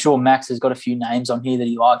like that. I'm sure Max has got a few names on here that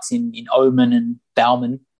he likes in Omen and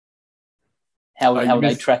Bauman. How are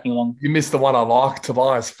they tracking along? You missed the one I like,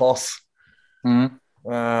 Tobias Foss.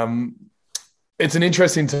 Mm-hmm. It's an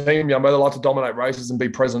interesting team. They like to dominate races and be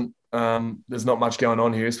present. There's not much going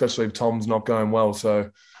on here, especially if Tom's not going well. So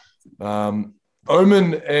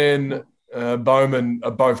Omen and Bowman are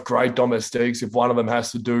both great domestiques. If one of them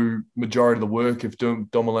has to do majority of the work, if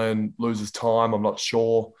Dumoulin loses time, I'm not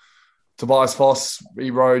sure. Tobias Foss, he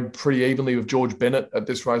rode pretty evenly with George Bennett at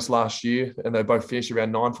this race last year, and they both finished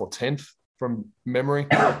around 9th or 10th from memory.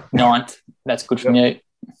 9th. That's good from you.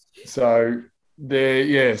 So,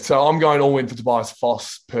 so I'm going all in for Tobias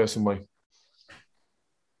Foss personally.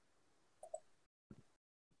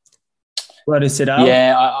 What is it up?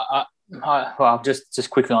 Yeah, well, just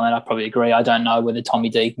quickly on that, I probably agree. I don't know whether Tommy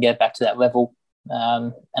D can get back to that level.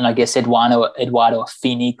 And I guess Eduardo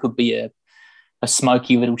Affini could be a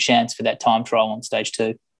smoky little chance for that time trial on stage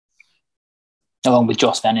 2, along with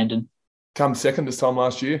Jos Van Enden. Come second this time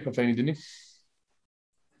last year, Affini, didn't he?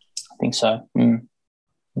 I think so.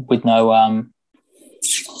 With no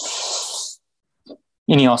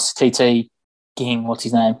Ineos, TT, Ging, what's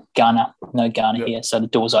his name? Garner. No Garner here, so the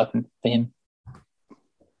door's open for him.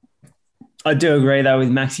 I do agree, though, with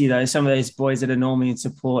Maxi, though. Some of these boys that are normally in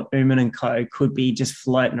support, Uman and Co, could be just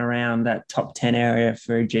floating around that top 10 area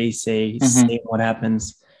for a GC, seeing what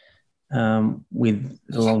happens with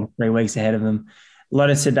the long 3 weeks ahead of them.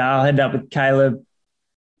 Lotto Sedal head up with Caleb.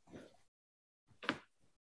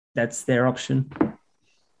 That's their option.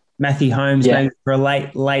 Matthew Holmes maybe for a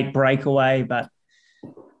late breakaway, but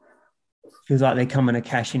feels like they're coming to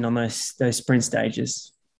cash in on those sprint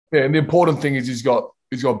stages. Yeah, and the important thing is he's got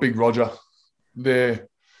Big Roger there,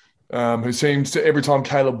 who seems to, every time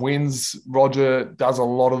Caleb wins, Roger does a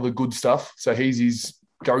lot of the good stuff. So he's his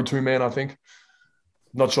go-to man, I think.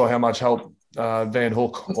 Not sure how much help Van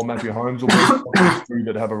Hook or Matthew Holmes will be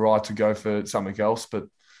that have a right to go for something else, but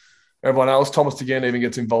everyone else, Thomas DeGan even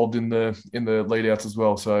gets involved in the lead-outs as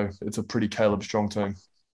well. So it's a pretty Caleb strong team.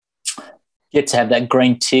 Get to have that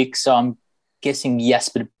green tick. So I'm guessing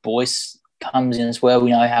Jasper Boyce comes in as well. We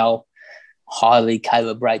know how highly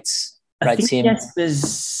Caleb rates I think him.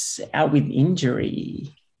 Jasper's out with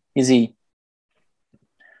injury. Is he?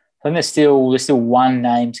 I think there's still one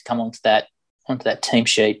name to come onto that team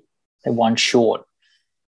sheet. They're one short.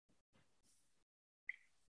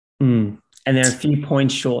 And they're a few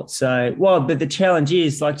points short. So, but the challenge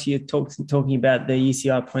is, like you're talking about the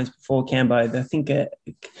UCI points before, Cambo, I think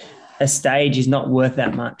a stage is not worth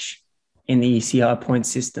that much in the UCI point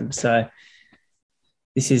system. So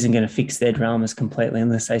this isn't going to fix their dramas completely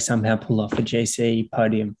unless they somehow pull off a GC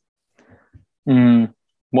podium.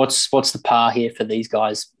 What's the par here for these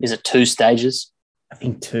guys? Is it 2 stages? I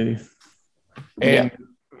think 2.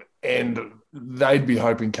 And they'd be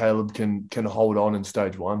hoping Caleb can hold on in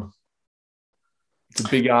stage 1. It's a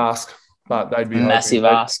big ask, but they'd be massive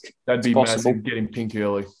ask. That'd be massive. Getting pink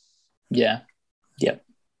early. Yeah. Yep.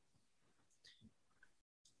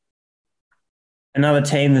 Another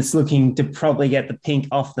team that's looking to probably get the pink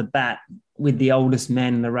off the bat with the oldest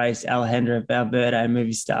man in the race, Alejandro Valverde,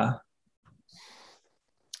 movie star.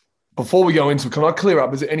 Before we go into it, can I clear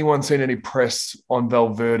up? Has anyone seen any press on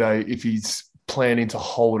Valverde if he's planning to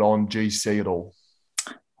hold on GC at all?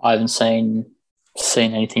 I haven't seen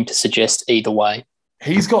anything to suggest either way.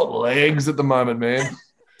 He's got legs at the moment, man.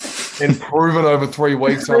 And proven over 3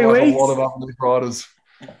 weeks, unlike a lot of other riders.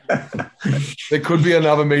 There could be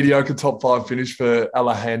another mediocre top 5 finish for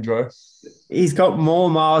Alejandro. He's got more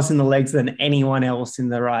miles in the legs than anyone else in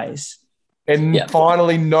the race. And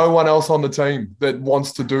finally, no one else on the team that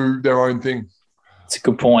wants to do their own thing. It's a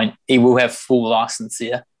good point. He will have full license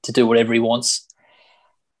here to do whatever he wants.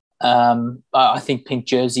 I think pink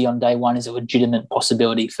jersey on day 1 is a legitimate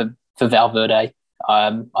possibility for Valverde.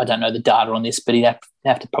 I don't know the data on this, but he'd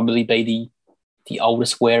have to probably be the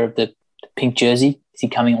oldest wearer of the pink jersey. Is he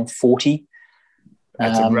coming on 40?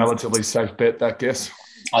 That's a relatively safe bet, that guess.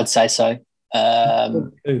 I'd say so. But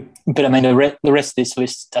I mean, the rest of this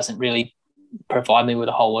list doesn't really provide me with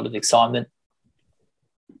a whole lot of excitement,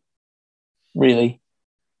 really,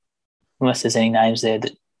 unless there's any names there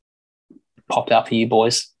that popped up for you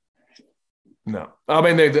boys. No. I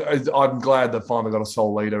mean, I'm glad they finally got a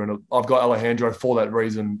sole leader, and I've got Alejandro for that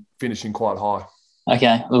reason finishing quite high. Okay,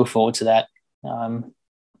 I look forward to that.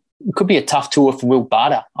 It could be a tough tour for Will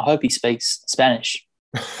Barter. I hope he speaks Spanish.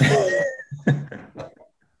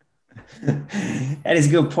 That is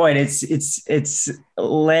a good point. It's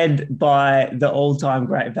led by the all-time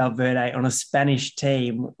great Valverde on a Spanish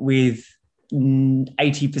team with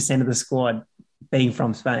 80% of the squad being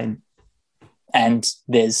from Spain. And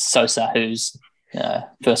there's Sosa, whose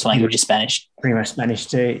first language is Spanish. Pretty much Spanish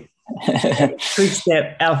too. Quick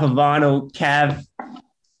Step, Alpha Vinyl, Cav.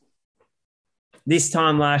 This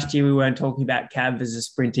time last year, we weren't talking about Cav as a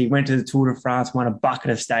sprinter. He went to the Tour de France, won a bucket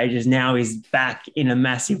of stages. Now he's back in a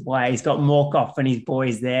massive way. He's got Morkov and his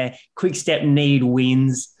boys there. Quick Step need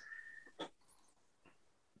wins.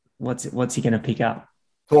 What's he going to pick up?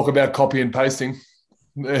 Talk about copy and pasting.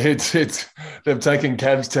 They've taken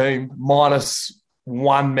Cav's team minus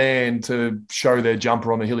one man to show their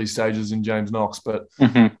jumper on the hilly stages in James Knox, but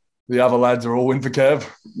the other lads are all in for Cav.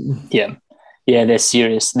 Yeah, they're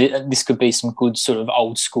serious. This could be some good sort of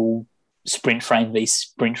old school sprint frame v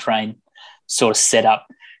sprint frame sort of setup.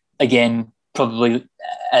 Again, probably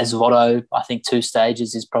as Lotto, I think 2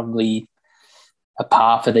 stages is probably a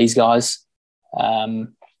par for these guys.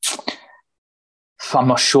 I'm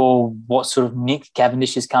not sure what sort of nick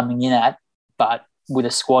Cavendish is coming in at, but with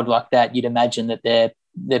a squad like that, you'd imagine that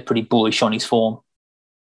they're pretty bullish on his form.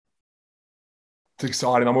 It's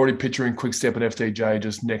exciting. I'm already picturing Quick Step and FDJ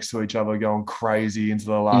just next to each other going crazy into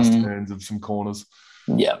the last turns of some corners.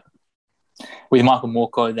 Yeah. With Michael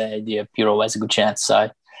Morko there, you're always a good chance.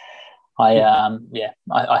 So,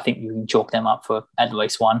 I think you can chalk them up for at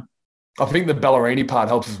least one. I think the Ballerini part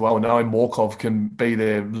helps as well, knowing Morkov can be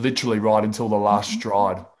there literally right until the last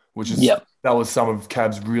stride, which is that was some of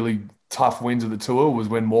Cav's really tough wins of the tour, was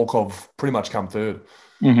when Morkov pretty much come third.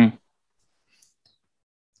 Mm-hmm.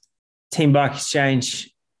 Team Bike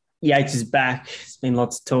Exchange, Yates is back. There's been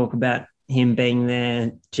lots of talk about him being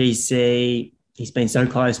there. GC, He's been so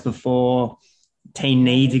close before. Team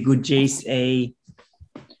needs a good GC.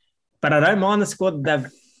 But I don't mind the squad they've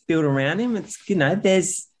built around him. It's,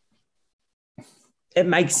 it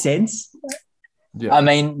makes sense. Yeah. I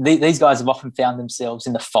mean, these guys have often found themselves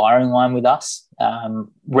in the firing line with us,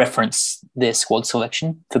 reference their squad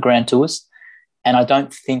selection for Grand Tours. And I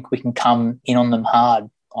don't think we can come in on them hard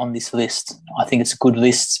on this list. I think it's a good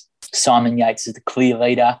list. Simon Yates is the clear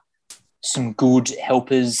leader. Some good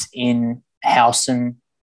helpers in Howson,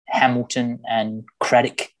 Hamilton and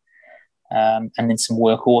Craddock. And then some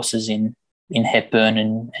workhorses in Hepburn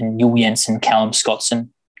and Jules Jensen, Callum Scottson.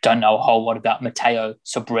 Don't know a whole lot about Matteo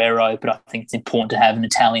Sobrero, but I think it's important to have an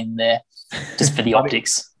Italian there just for the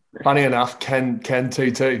optics. Funny enough, can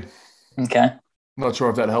TT. Okay. Not sure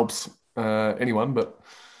if that helps anyone, but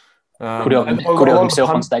could help himself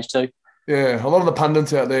on stage too. Yeah, a lot of the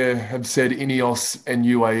pundits out there have said Ineos and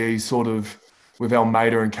UAE sort of, with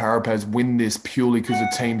Almeida and Carapaz, win this purely because of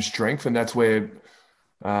team strength, and that's where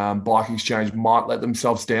Bike Exchange might let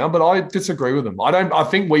themselves down. But I disagree with them. I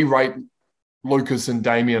think we rate Lucas and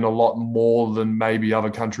Damien a lot more than maybe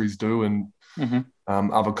other countries do and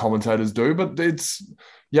other commentators do. But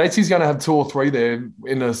Yatesy's going to have 2 or 3 there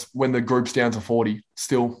when the group's down to 40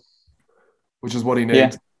 still, which is what he needs.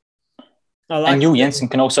 Yeah. And Jules Jensen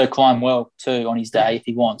can also climb well too on his day if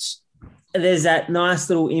he wants. There's that nice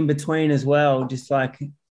little in-between as well,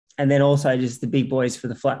 and then also just the big boys for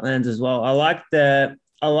the flatlands as well. I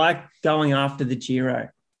like going after the Giro.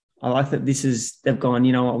 I like that they've gone,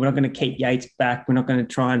 you know what, we're not going to keep Yates back. We're not going to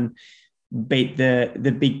try and beat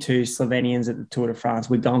the big 2 Slovenians at the Tour de France.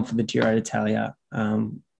 We're going for the Giro d'Italia.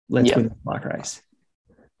 Let's win the bike race.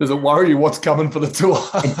 Does it worry you what's coming for the Tour?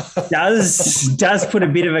 It does put a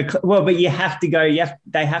bit of but you have to go.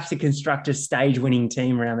 They have to construct a stage-winning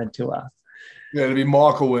team around the Tour. Yeah, it'll be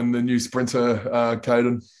Michael and the new sprinter,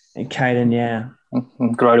 Caden. And Caden, yeah.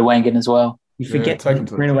 And Groenewegen as well. You forget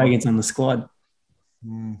Groenewegen's on the squad.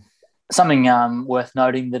 Something worth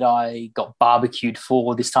noting that I got barbecued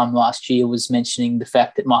for this time last year was mentioning the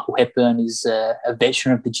fact that Michael Hepburn is a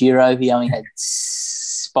veteran of the Giro. He only had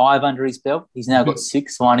 5 under his belt. He's now got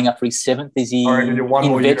 6, lining up for his 7th. Is he you're one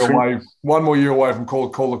more year away from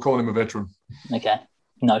calling him a veteran. Okay,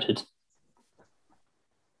 noted.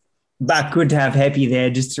 But good to have Heppy there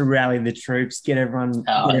just to rally the troops, get everyone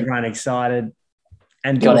excited.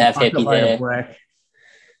 And got to have Heppy there.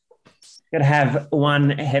 Got to have one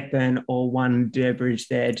Hepburn or one Durbridge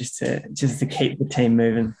there just to keep the team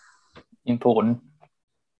moving. Important.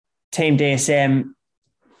 Team DSM.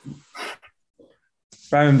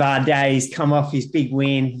 Roman Bardet's come off his big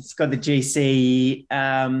win. He's got the GC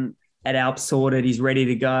at Alps sorted. He's ready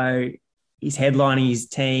to go. He's headlining his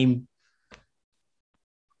team.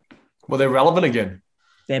 Well, they're relevant again.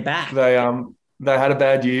 They're back. They had a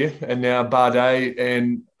bad year, and now Bardet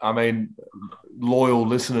and loyal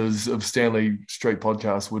listeners of Stanley Street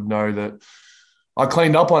Podcast would know that I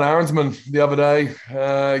cleaned up on Aaronsman the other day,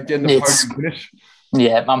 getting the podium finish.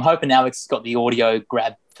 Yeah, I'm hoping Alex got the audio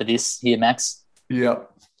grab for this here, Max. Yeah.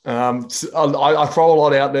 I throw a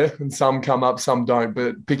lot out there and some come up, some don't,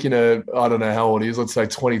 but picking I don't know how old he is, let's say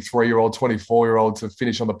 23-year-old, 24-year-old to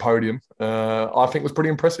finish on the podium, I think was pretty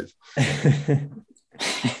impressive.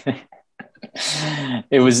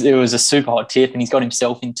 It was a super hot tip, and he's got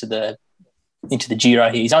himself into the Giro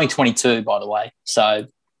here. He's only 22, by the way, so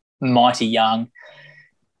mighty young.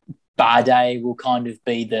 Bardet will kind of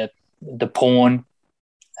be the pawn,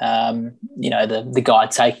 the guy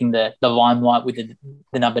taking the limelight with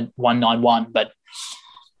the number 191. But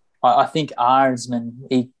I think Aaronsman,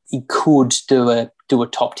 he could do a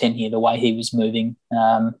top 10 here the way he was moving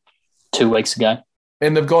 2 weeks ago.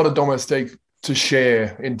 And they've got a domestique to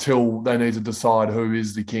share until they need to decide who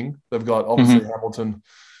is the king. They've got obviously Hamilton.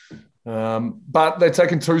 But they're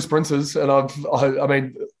taking 2 sprinters, and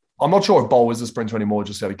I'm not sure if Bol is a sprinter anymore,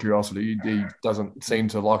 just out of curiosity. He doesn't seem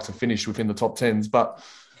to like to finish within the top 10s, but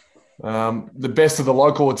the best of the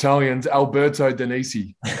local Italians, Alberto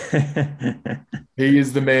Danesi. He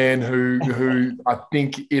is the man who I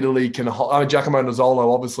think Italy can hold. Giacomo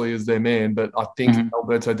Nizzolo obviously is their man, but I think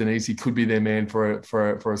Alberto Danesi could be their man for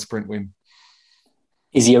a sprint win.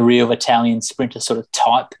 Is he a real Italian sprinter sort of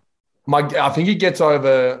type? I think he gets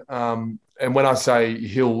over, and when I say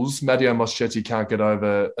hills, Matteo Moschetti can't get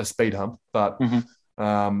over a speed hump, but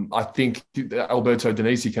I think Alberto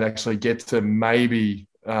Danesi can actually get to maybe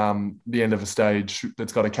the end of a stage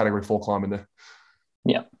that's got a Category 4 climb in there.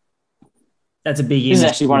 Yeah. That's a big. This is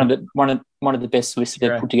actually one of the best lists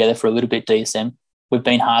they've put together for a little bit. DSM. We've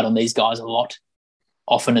been hard on these guys a lot,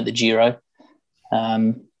 often at the Giro,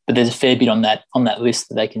 but there's a fair bit on that list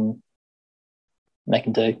that they can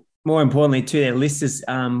do. more importantly, too, their list has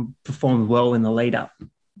performed well in the lead up.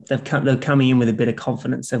 They're coming in with a bit of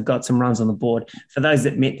confidence. They've got some runs on the board. For those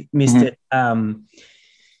that missed it,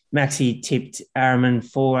 Maxi tipped Araman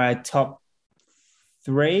for a top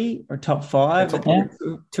 3 or top 5 at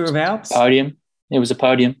the Tour of Alps. Podium. It was a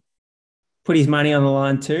podium. Put his money on the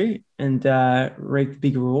line too and reaped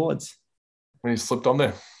big rewards. When he slipped on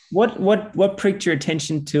there. What pricked your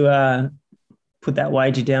attention to put that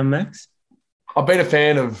wager down, Max? I've been a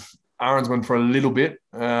fan of Aronsman for a little bit.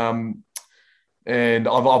 And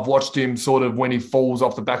I've watched him sort of when he falls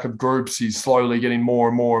off the back of groups, he's slowly getting more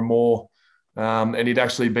and more and more. And he'd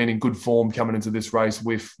actually been in good form coming into this race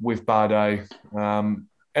with Bardet. And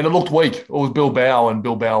it looked weak. It was Bilbao and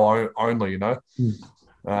Bilbao only, you know.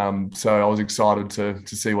 So I was excited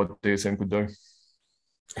to see what DSM could do.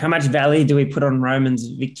 How much value do we put on Roman's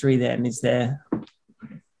victory then? Is that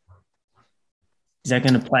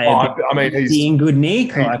going to play is he in good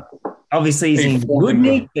nick? Obviously he's in good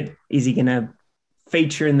nick, but is he going to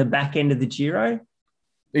feature in the back end of the Giro?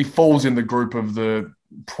 He falls in the group of the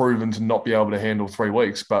proven to not be able to handle 3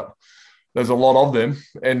 weeks, but there's a lot of them,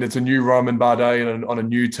 and it's a new Romain Bardet on a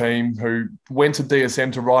new team who went to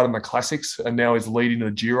DSM to ride in the Classics and now is leading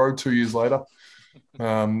the Giro 2 years later.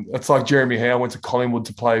 It's like Jeremy Howe went to Collingwood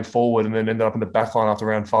to play forward and then ended up in the back line after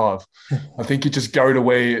round 5. I think you just go to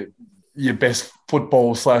where your best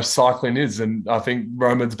football / cycling is, and I think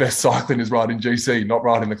Roman's best cycling is riding GC, not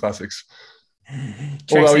riding the Classics.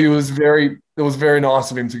 Although it was very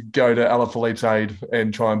nice of him to go to Alaphilippe's aid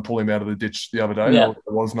and try and pull him out of the ditch the other day. Yeah. It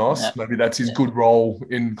was nice. Yeah. Maybe that's his good role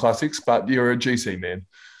in Classics, but you're a GC man.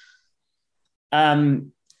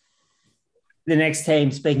 The next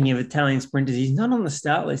team, speaking of Italian sprinters, he's not on the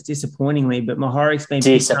start list, disappointingly, but Mohoric's been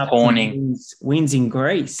disappointing. Wins in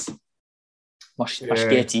Greece.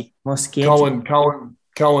 Moschetti.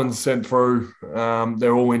 Cohen's sent through.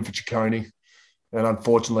 They're all in for Ciccone. And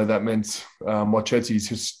unfortunately, that meant Mochetti's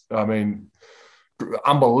just,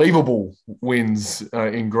 unbelievable wins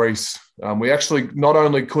in Greece. We actually not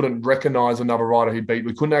only couldn't recognise another rider he beat,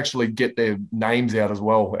 we couldn't actually get their names out as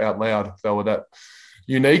well, out loud. They were that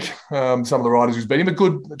unique. Some of the riders who's beat him.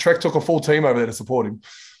 Trek took a full team over there to support him.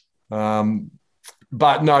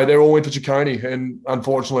 But no, they're all in for Ciccone. And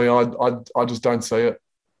unfortunately, I just don't see it.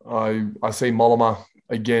 I see Mollema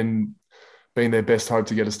again being their best hope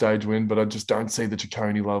to get a stage win, but I just don't see the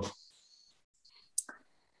Ciccone love.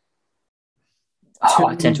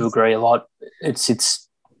 I tend to agree a lot. It's a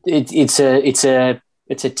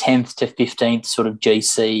 10th to 15th sort of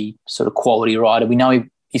GC sort of quality rider. We know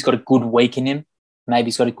he's got a good week in him. Maybe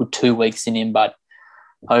he's got a good 2 weeks in him, but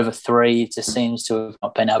over 3, it just seems to have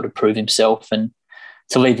not been able to prove himself. And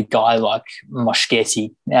to leave a guy like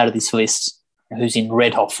Moschetti out of this list, who's in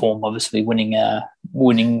red hot form, obviously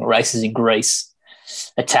winning races in Greece.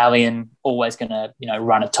 Italian, always going to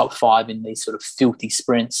run a top 5 in these sort of filthy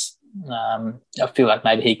sprints. I feel like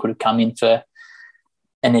maybe he could have come in for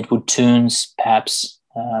an Edward Toons perhaps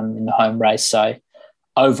in the home race. So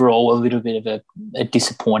overall, a little bit of a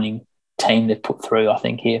disappointing team they've put through, I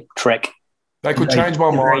think, here. Trek. They could change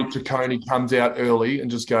my mind. Ciccone comes out early and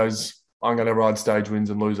just goes, I'm going to ride stage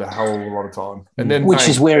wins and lose a hell of a lot of time. And then, which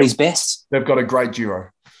is where he's best. They've got a great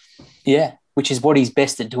Giro. Yeah, which is what he's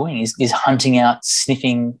best at doing, is hunting out,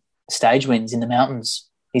 sniffing stage wins in the mountains.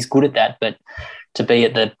 He's good at that, but to be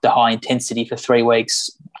at the high intensity for 3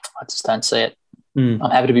 weeks, I just don't see it. I'm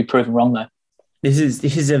happy to be proven wrong, though. This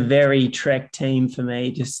is a very Trek team for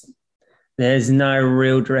me. Just there's no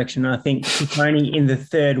real direction. I think Ciccone in the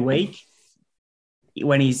 3rd week,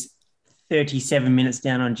 when he's 37 minutes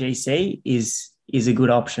down on GC, is a good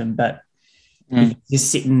option. But if you're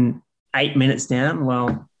sitting 8 minutes down,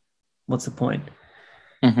 well, what's the point?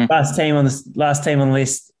 Mm-hmm. Last team on the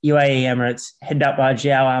list, UAE Emirates, headed up by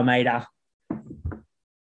João Almeida.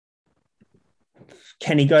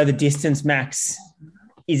 Can he go the distance, Max?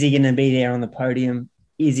 Is he going to be there on the podium?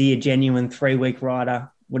 Is he a genuine 3-week rider?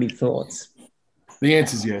 What are your thoughts? The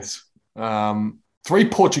answer is yes. 3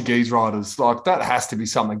 Portuguese riders, like that has to be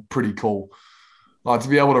something pretty cool. Like to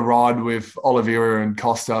be able to ride with Oliveira and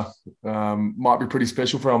Costa might be pretty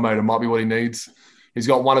special for Almeida, might be what he needs. He's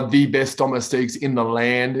got one of the best domestiques in the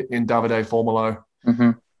land in Davide Formolo.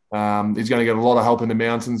 Mm-hmm. He's going to get a lot of help in the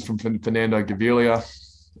mountains from Fernando Gaviria,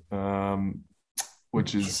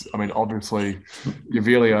 which is, obviously,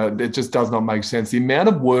 Gaviria, it just does not make sense. The amount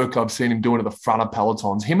of work I've seen him doing at the front of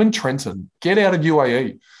pelotons, him and Trenton, get out of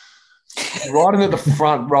UAE. Riding at the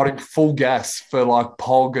front, riding full gas for like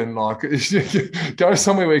Pog and like go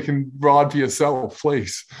somewhere where you can ride for yourself,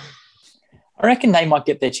 please. I reckon they might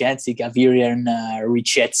get their chance here, Gaviria and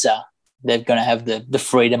Richezza. they're going to have the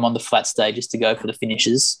freedom on the flat stages to go for the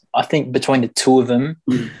finishes. I think between the two of them,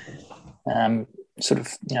 sort of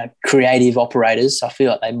creative operators, I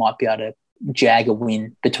feel like they might be able to jag a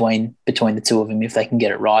win between the two of them if they can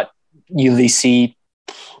get it right. You really see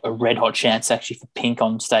a red hot chance actually for Pink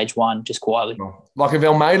on stage one, just quietly. Like if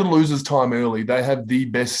Almeida loses time early, they have the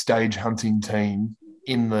best stage hunting team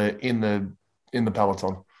in the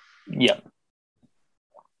peloton. Yeah,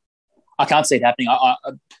 I can't see it happening.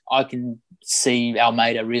 I can see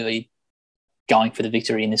Almeida really going for the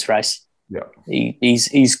victory in this race. Yeah,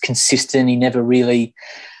 he's consistent. He never really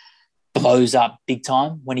blows up big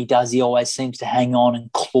time. When he does, he always seems to hang on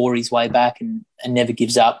and claw his way back and never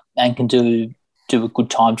gives up, and can do a good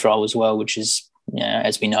time trial as well, which is,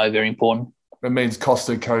 as we know, very important. It means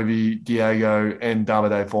Costa, Covey, Diego, and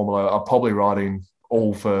Davide Formolo are probably riding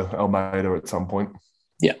all for Almeida at some point.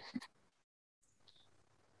 Yeah.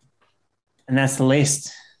 And that's the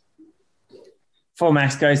list. Before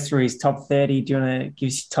Max goes through his top 30, do you want to give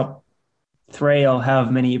us your top 3 or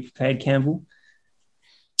however many you prepared, Campbell?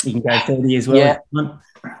 You can go 30 as well. Yeah.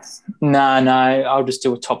 No, I'll just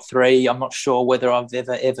do a top 3. I'm not sure whether I've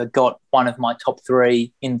ever got one of my top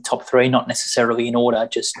 3 in top 3, not necessarily in order,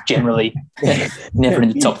 just generally never in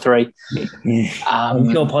the top 3.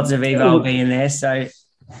 I'm sure Pozzovivo will be in there. So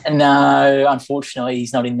no, unfortunately,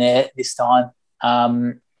 he's not in there this time.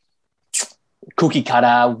 Cookie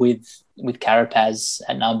cutter with Carapaz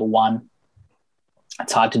at number 1.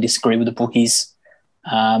 It's hard to disagree with the bookies.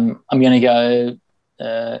 I'm going to go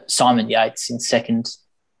Simon Yates in second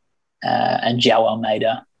and João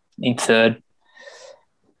Almeida in third.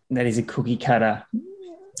 That is a cookie cutter.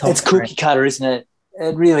 It's cookie cutter, isn't it?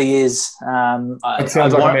 It really is. It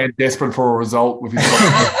sounds like a man desperate for a result with his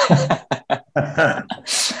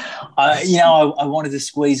I wanted to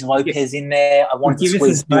squeeze Lopez in there. I wanted to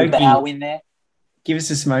squeeze Bilbao in there. Give us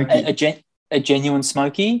a smoky. A genuine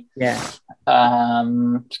smoky. Yeah.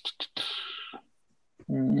 You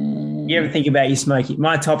ever think about your smoky?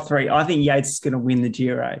 My top 3, I think Yates is going to win the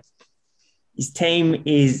Giro. His team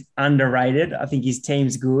is underrated. I think his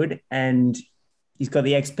team's good and he's got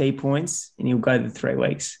the XP points and he'll go the 3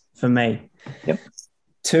 weeks for me. Yep.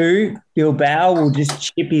 2, Bilbao will just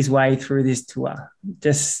chip his way through this tour.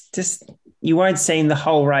 Just you won't see him the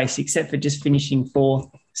whole race except for just finishing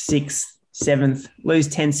 4th, 6th, 7th, lose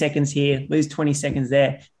 10 seconds here, lose 20 seconds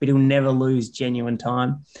there, but he'll never lose genuine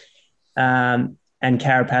time. And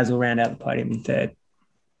Carapaz will round out the podium in 3rd.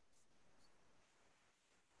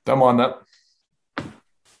 Don't mind that.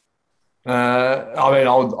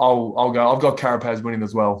 I'll go. I've got Carapaz winning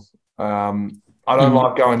as well. I don't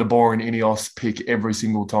like going the boring Ineos pick every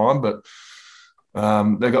single time, but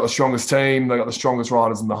they've got the strongest team. They've got the strongest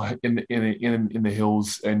riders in the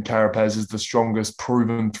hills, and Carapaz is the strongest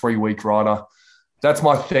proven 3-week rider. That's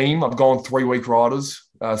my theme. I've gone 3-week riders.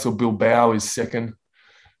 So Bilbao is second,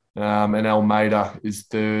 and Almeida is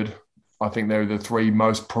third. I think they're the 3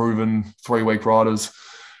 most proven 3-week riders.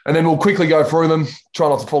 And then we'll quickly go through them. Try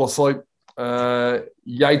not to fall asleep.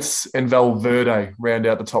 Yates and Valverde round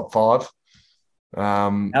out the top 5.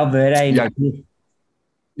 Valverde.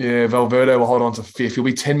 Yeah, Valverde will hold on to 5th. He'll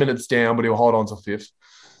be 10 minutes down, but he'll hold on to 5th.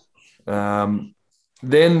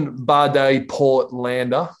 Then Bardet, Port,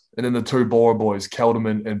 Landa, and then the 2 Bora boys,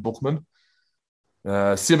 Kelderman and Bookman.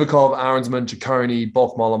 Sivakov, Arensman, Ciccone,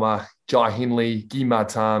 Bock Mollema, Jai Hindley, Guy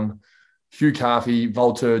Martin, Hugh Carthy,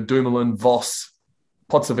 Volter, Dumoulin, Voss,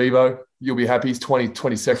 Pozzovivo. You'll be happy. He's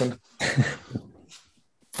 22nd.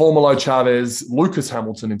 Formolo, Chavez, Lucas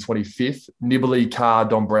Hamilton in 25th, Nibali, Carr,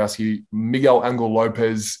 Dombrowski, Miguel Angel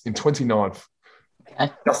Lopez in 29th,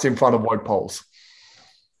 just in front of Wout Poels.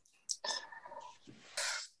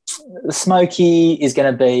 The smoky is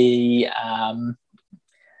going to be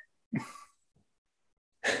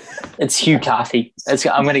it's Hugh Carthy.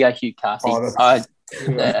 I'm going to go Hugh Carthy.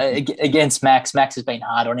 Against Max. Max has been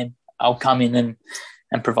hard on him. I'll come in and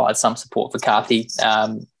provide some support for Carthy.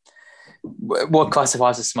 What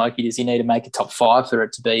classifies as smoky? Does he need to make a top 5 for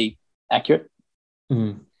it to be accurate?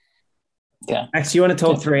 Mm. Okay. Max, you want to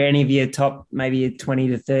talk through any of your top, maybe your 20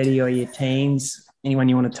 to 30 or your teams? Anyone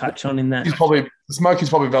you want to touch on in that? Smoky's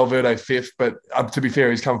probably Valverde 5th, but to be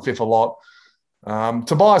fair, he's come 5th a lot.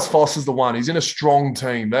 Tobias Foss is the one. He's in a strong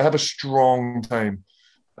team. They have a strong team.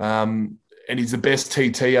 And he's the best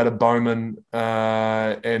TT out of Bowman.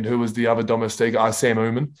 And who was the other domestique? Sam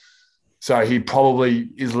Oomen. So he probably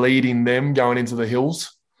is leading them going into the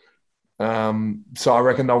hills. So I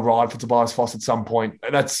reckon they'll ride for Tobias Foss at some point.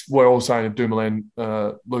 And that's we're all saying if Dumoulin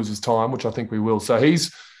loses time, which I think we will. So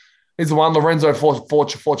he's the one. Lorenzo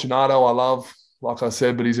Fortunato I love, like I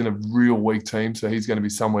said, but he's in a real weak team. So he's going to be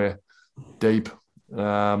somewhere deep.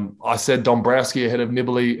 I said Dombrowski ahead of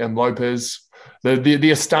Nibali and Lopez. The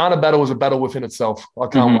Astana battle was a battle within itself. I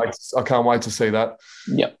can't wait. I can't wait to see that.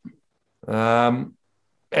 Yep. And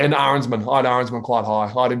Ahrensman. I had Ahrensman quite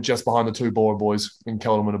high. I had him just behind the two Bora boys in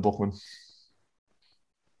Kelderman and Bookman.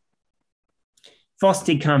 Foss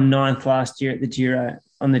did come 9th last year at the Giro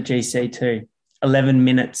on the GC2, 11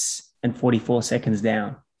 minutes and 44 seconds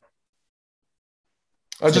down.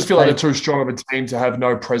 I just feel like they're too strong of a team to have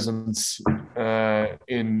no presence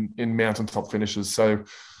in mountaintop finishes. So,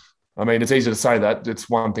 I mean, it's easy to say that. It's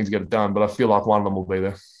one thing to get it done, but I feel like one of them will be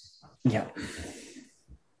there. Yeah.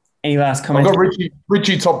 Any last comments? I've got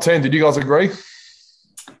Richie top 10. Did you guys agree?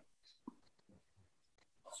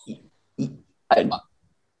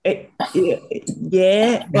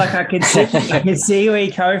 Yeah, like I can see where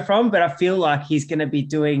you come from, but I feel like he's going to be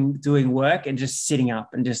doing work and just sitting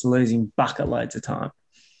up and just losing bucket loads of time.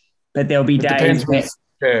 But there'll be days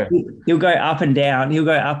where he'll go up and down. He'll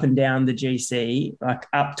go up and down the GC, like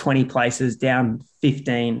up 20 places, down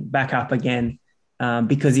 15, back up again,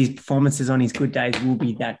 because his performances on his good days will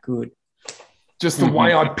be that good. Just the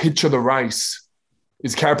way I picture the race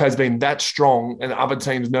is Carapaz being that strong and other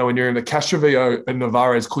teams nowhere near him. The Castroviejo and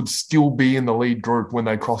Navarez could still be in the lead group when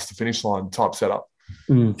they cross the finish line type setup.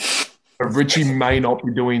 But Richie may not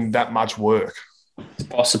be doing that much work. It's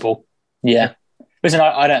possible. Yeah. Listen,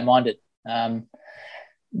 I don't mind it.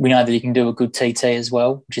 We know that he can do a good TT as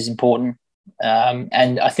well, which is important.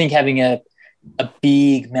 And I think having a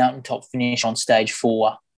big mountaintop finish on stage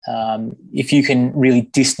 4, if you can really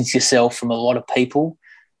distance yourself from a lot of people,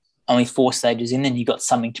 only 4 stages in, then you've got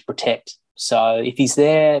something to protect. So if he's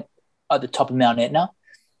there at the top of Mount Etna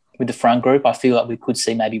with the front group, I feel like we could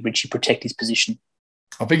see maybe Richie protect his position.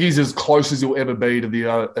 I think he's as close as he'll ever be to the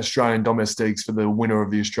Australian domestiques for the winner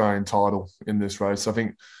of the Australian title in this race. I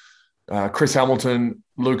think Chris Hamilton,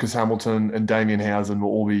 Lucas Hamilton and Damien Housen will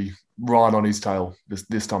all be right on his tail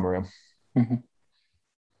this time around.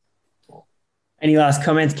 Any last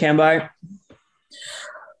comments, Cambo?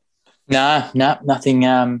 No, nothing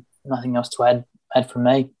else to add from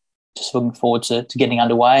me. Just looking forward to getting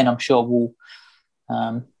underway, and I'm sure we'll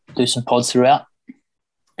do some pods throughout.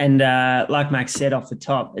 And like Max said off the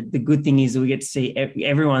top, the good thing is that we get to see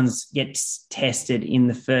everyone gets tested in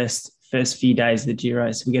the first few days of the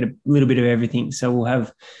Giro. So we get a little bit of everything. So we'll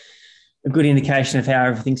have a good indication of how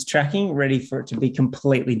everything's tracking, ready for it to be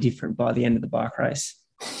completely different by the end of the bike race.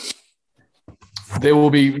 There will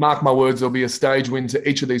be, mark my words, there'll be a stage win to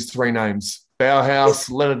each of these 3 names: Bauhaus,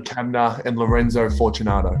 Leonard Kamner, and Lorenzo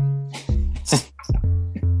Fortunato.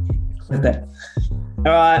 With that. All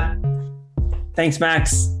right. Thanks,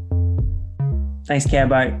 Max. Thanks,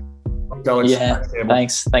 Cambo. Yeah,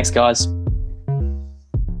 thanks, guys.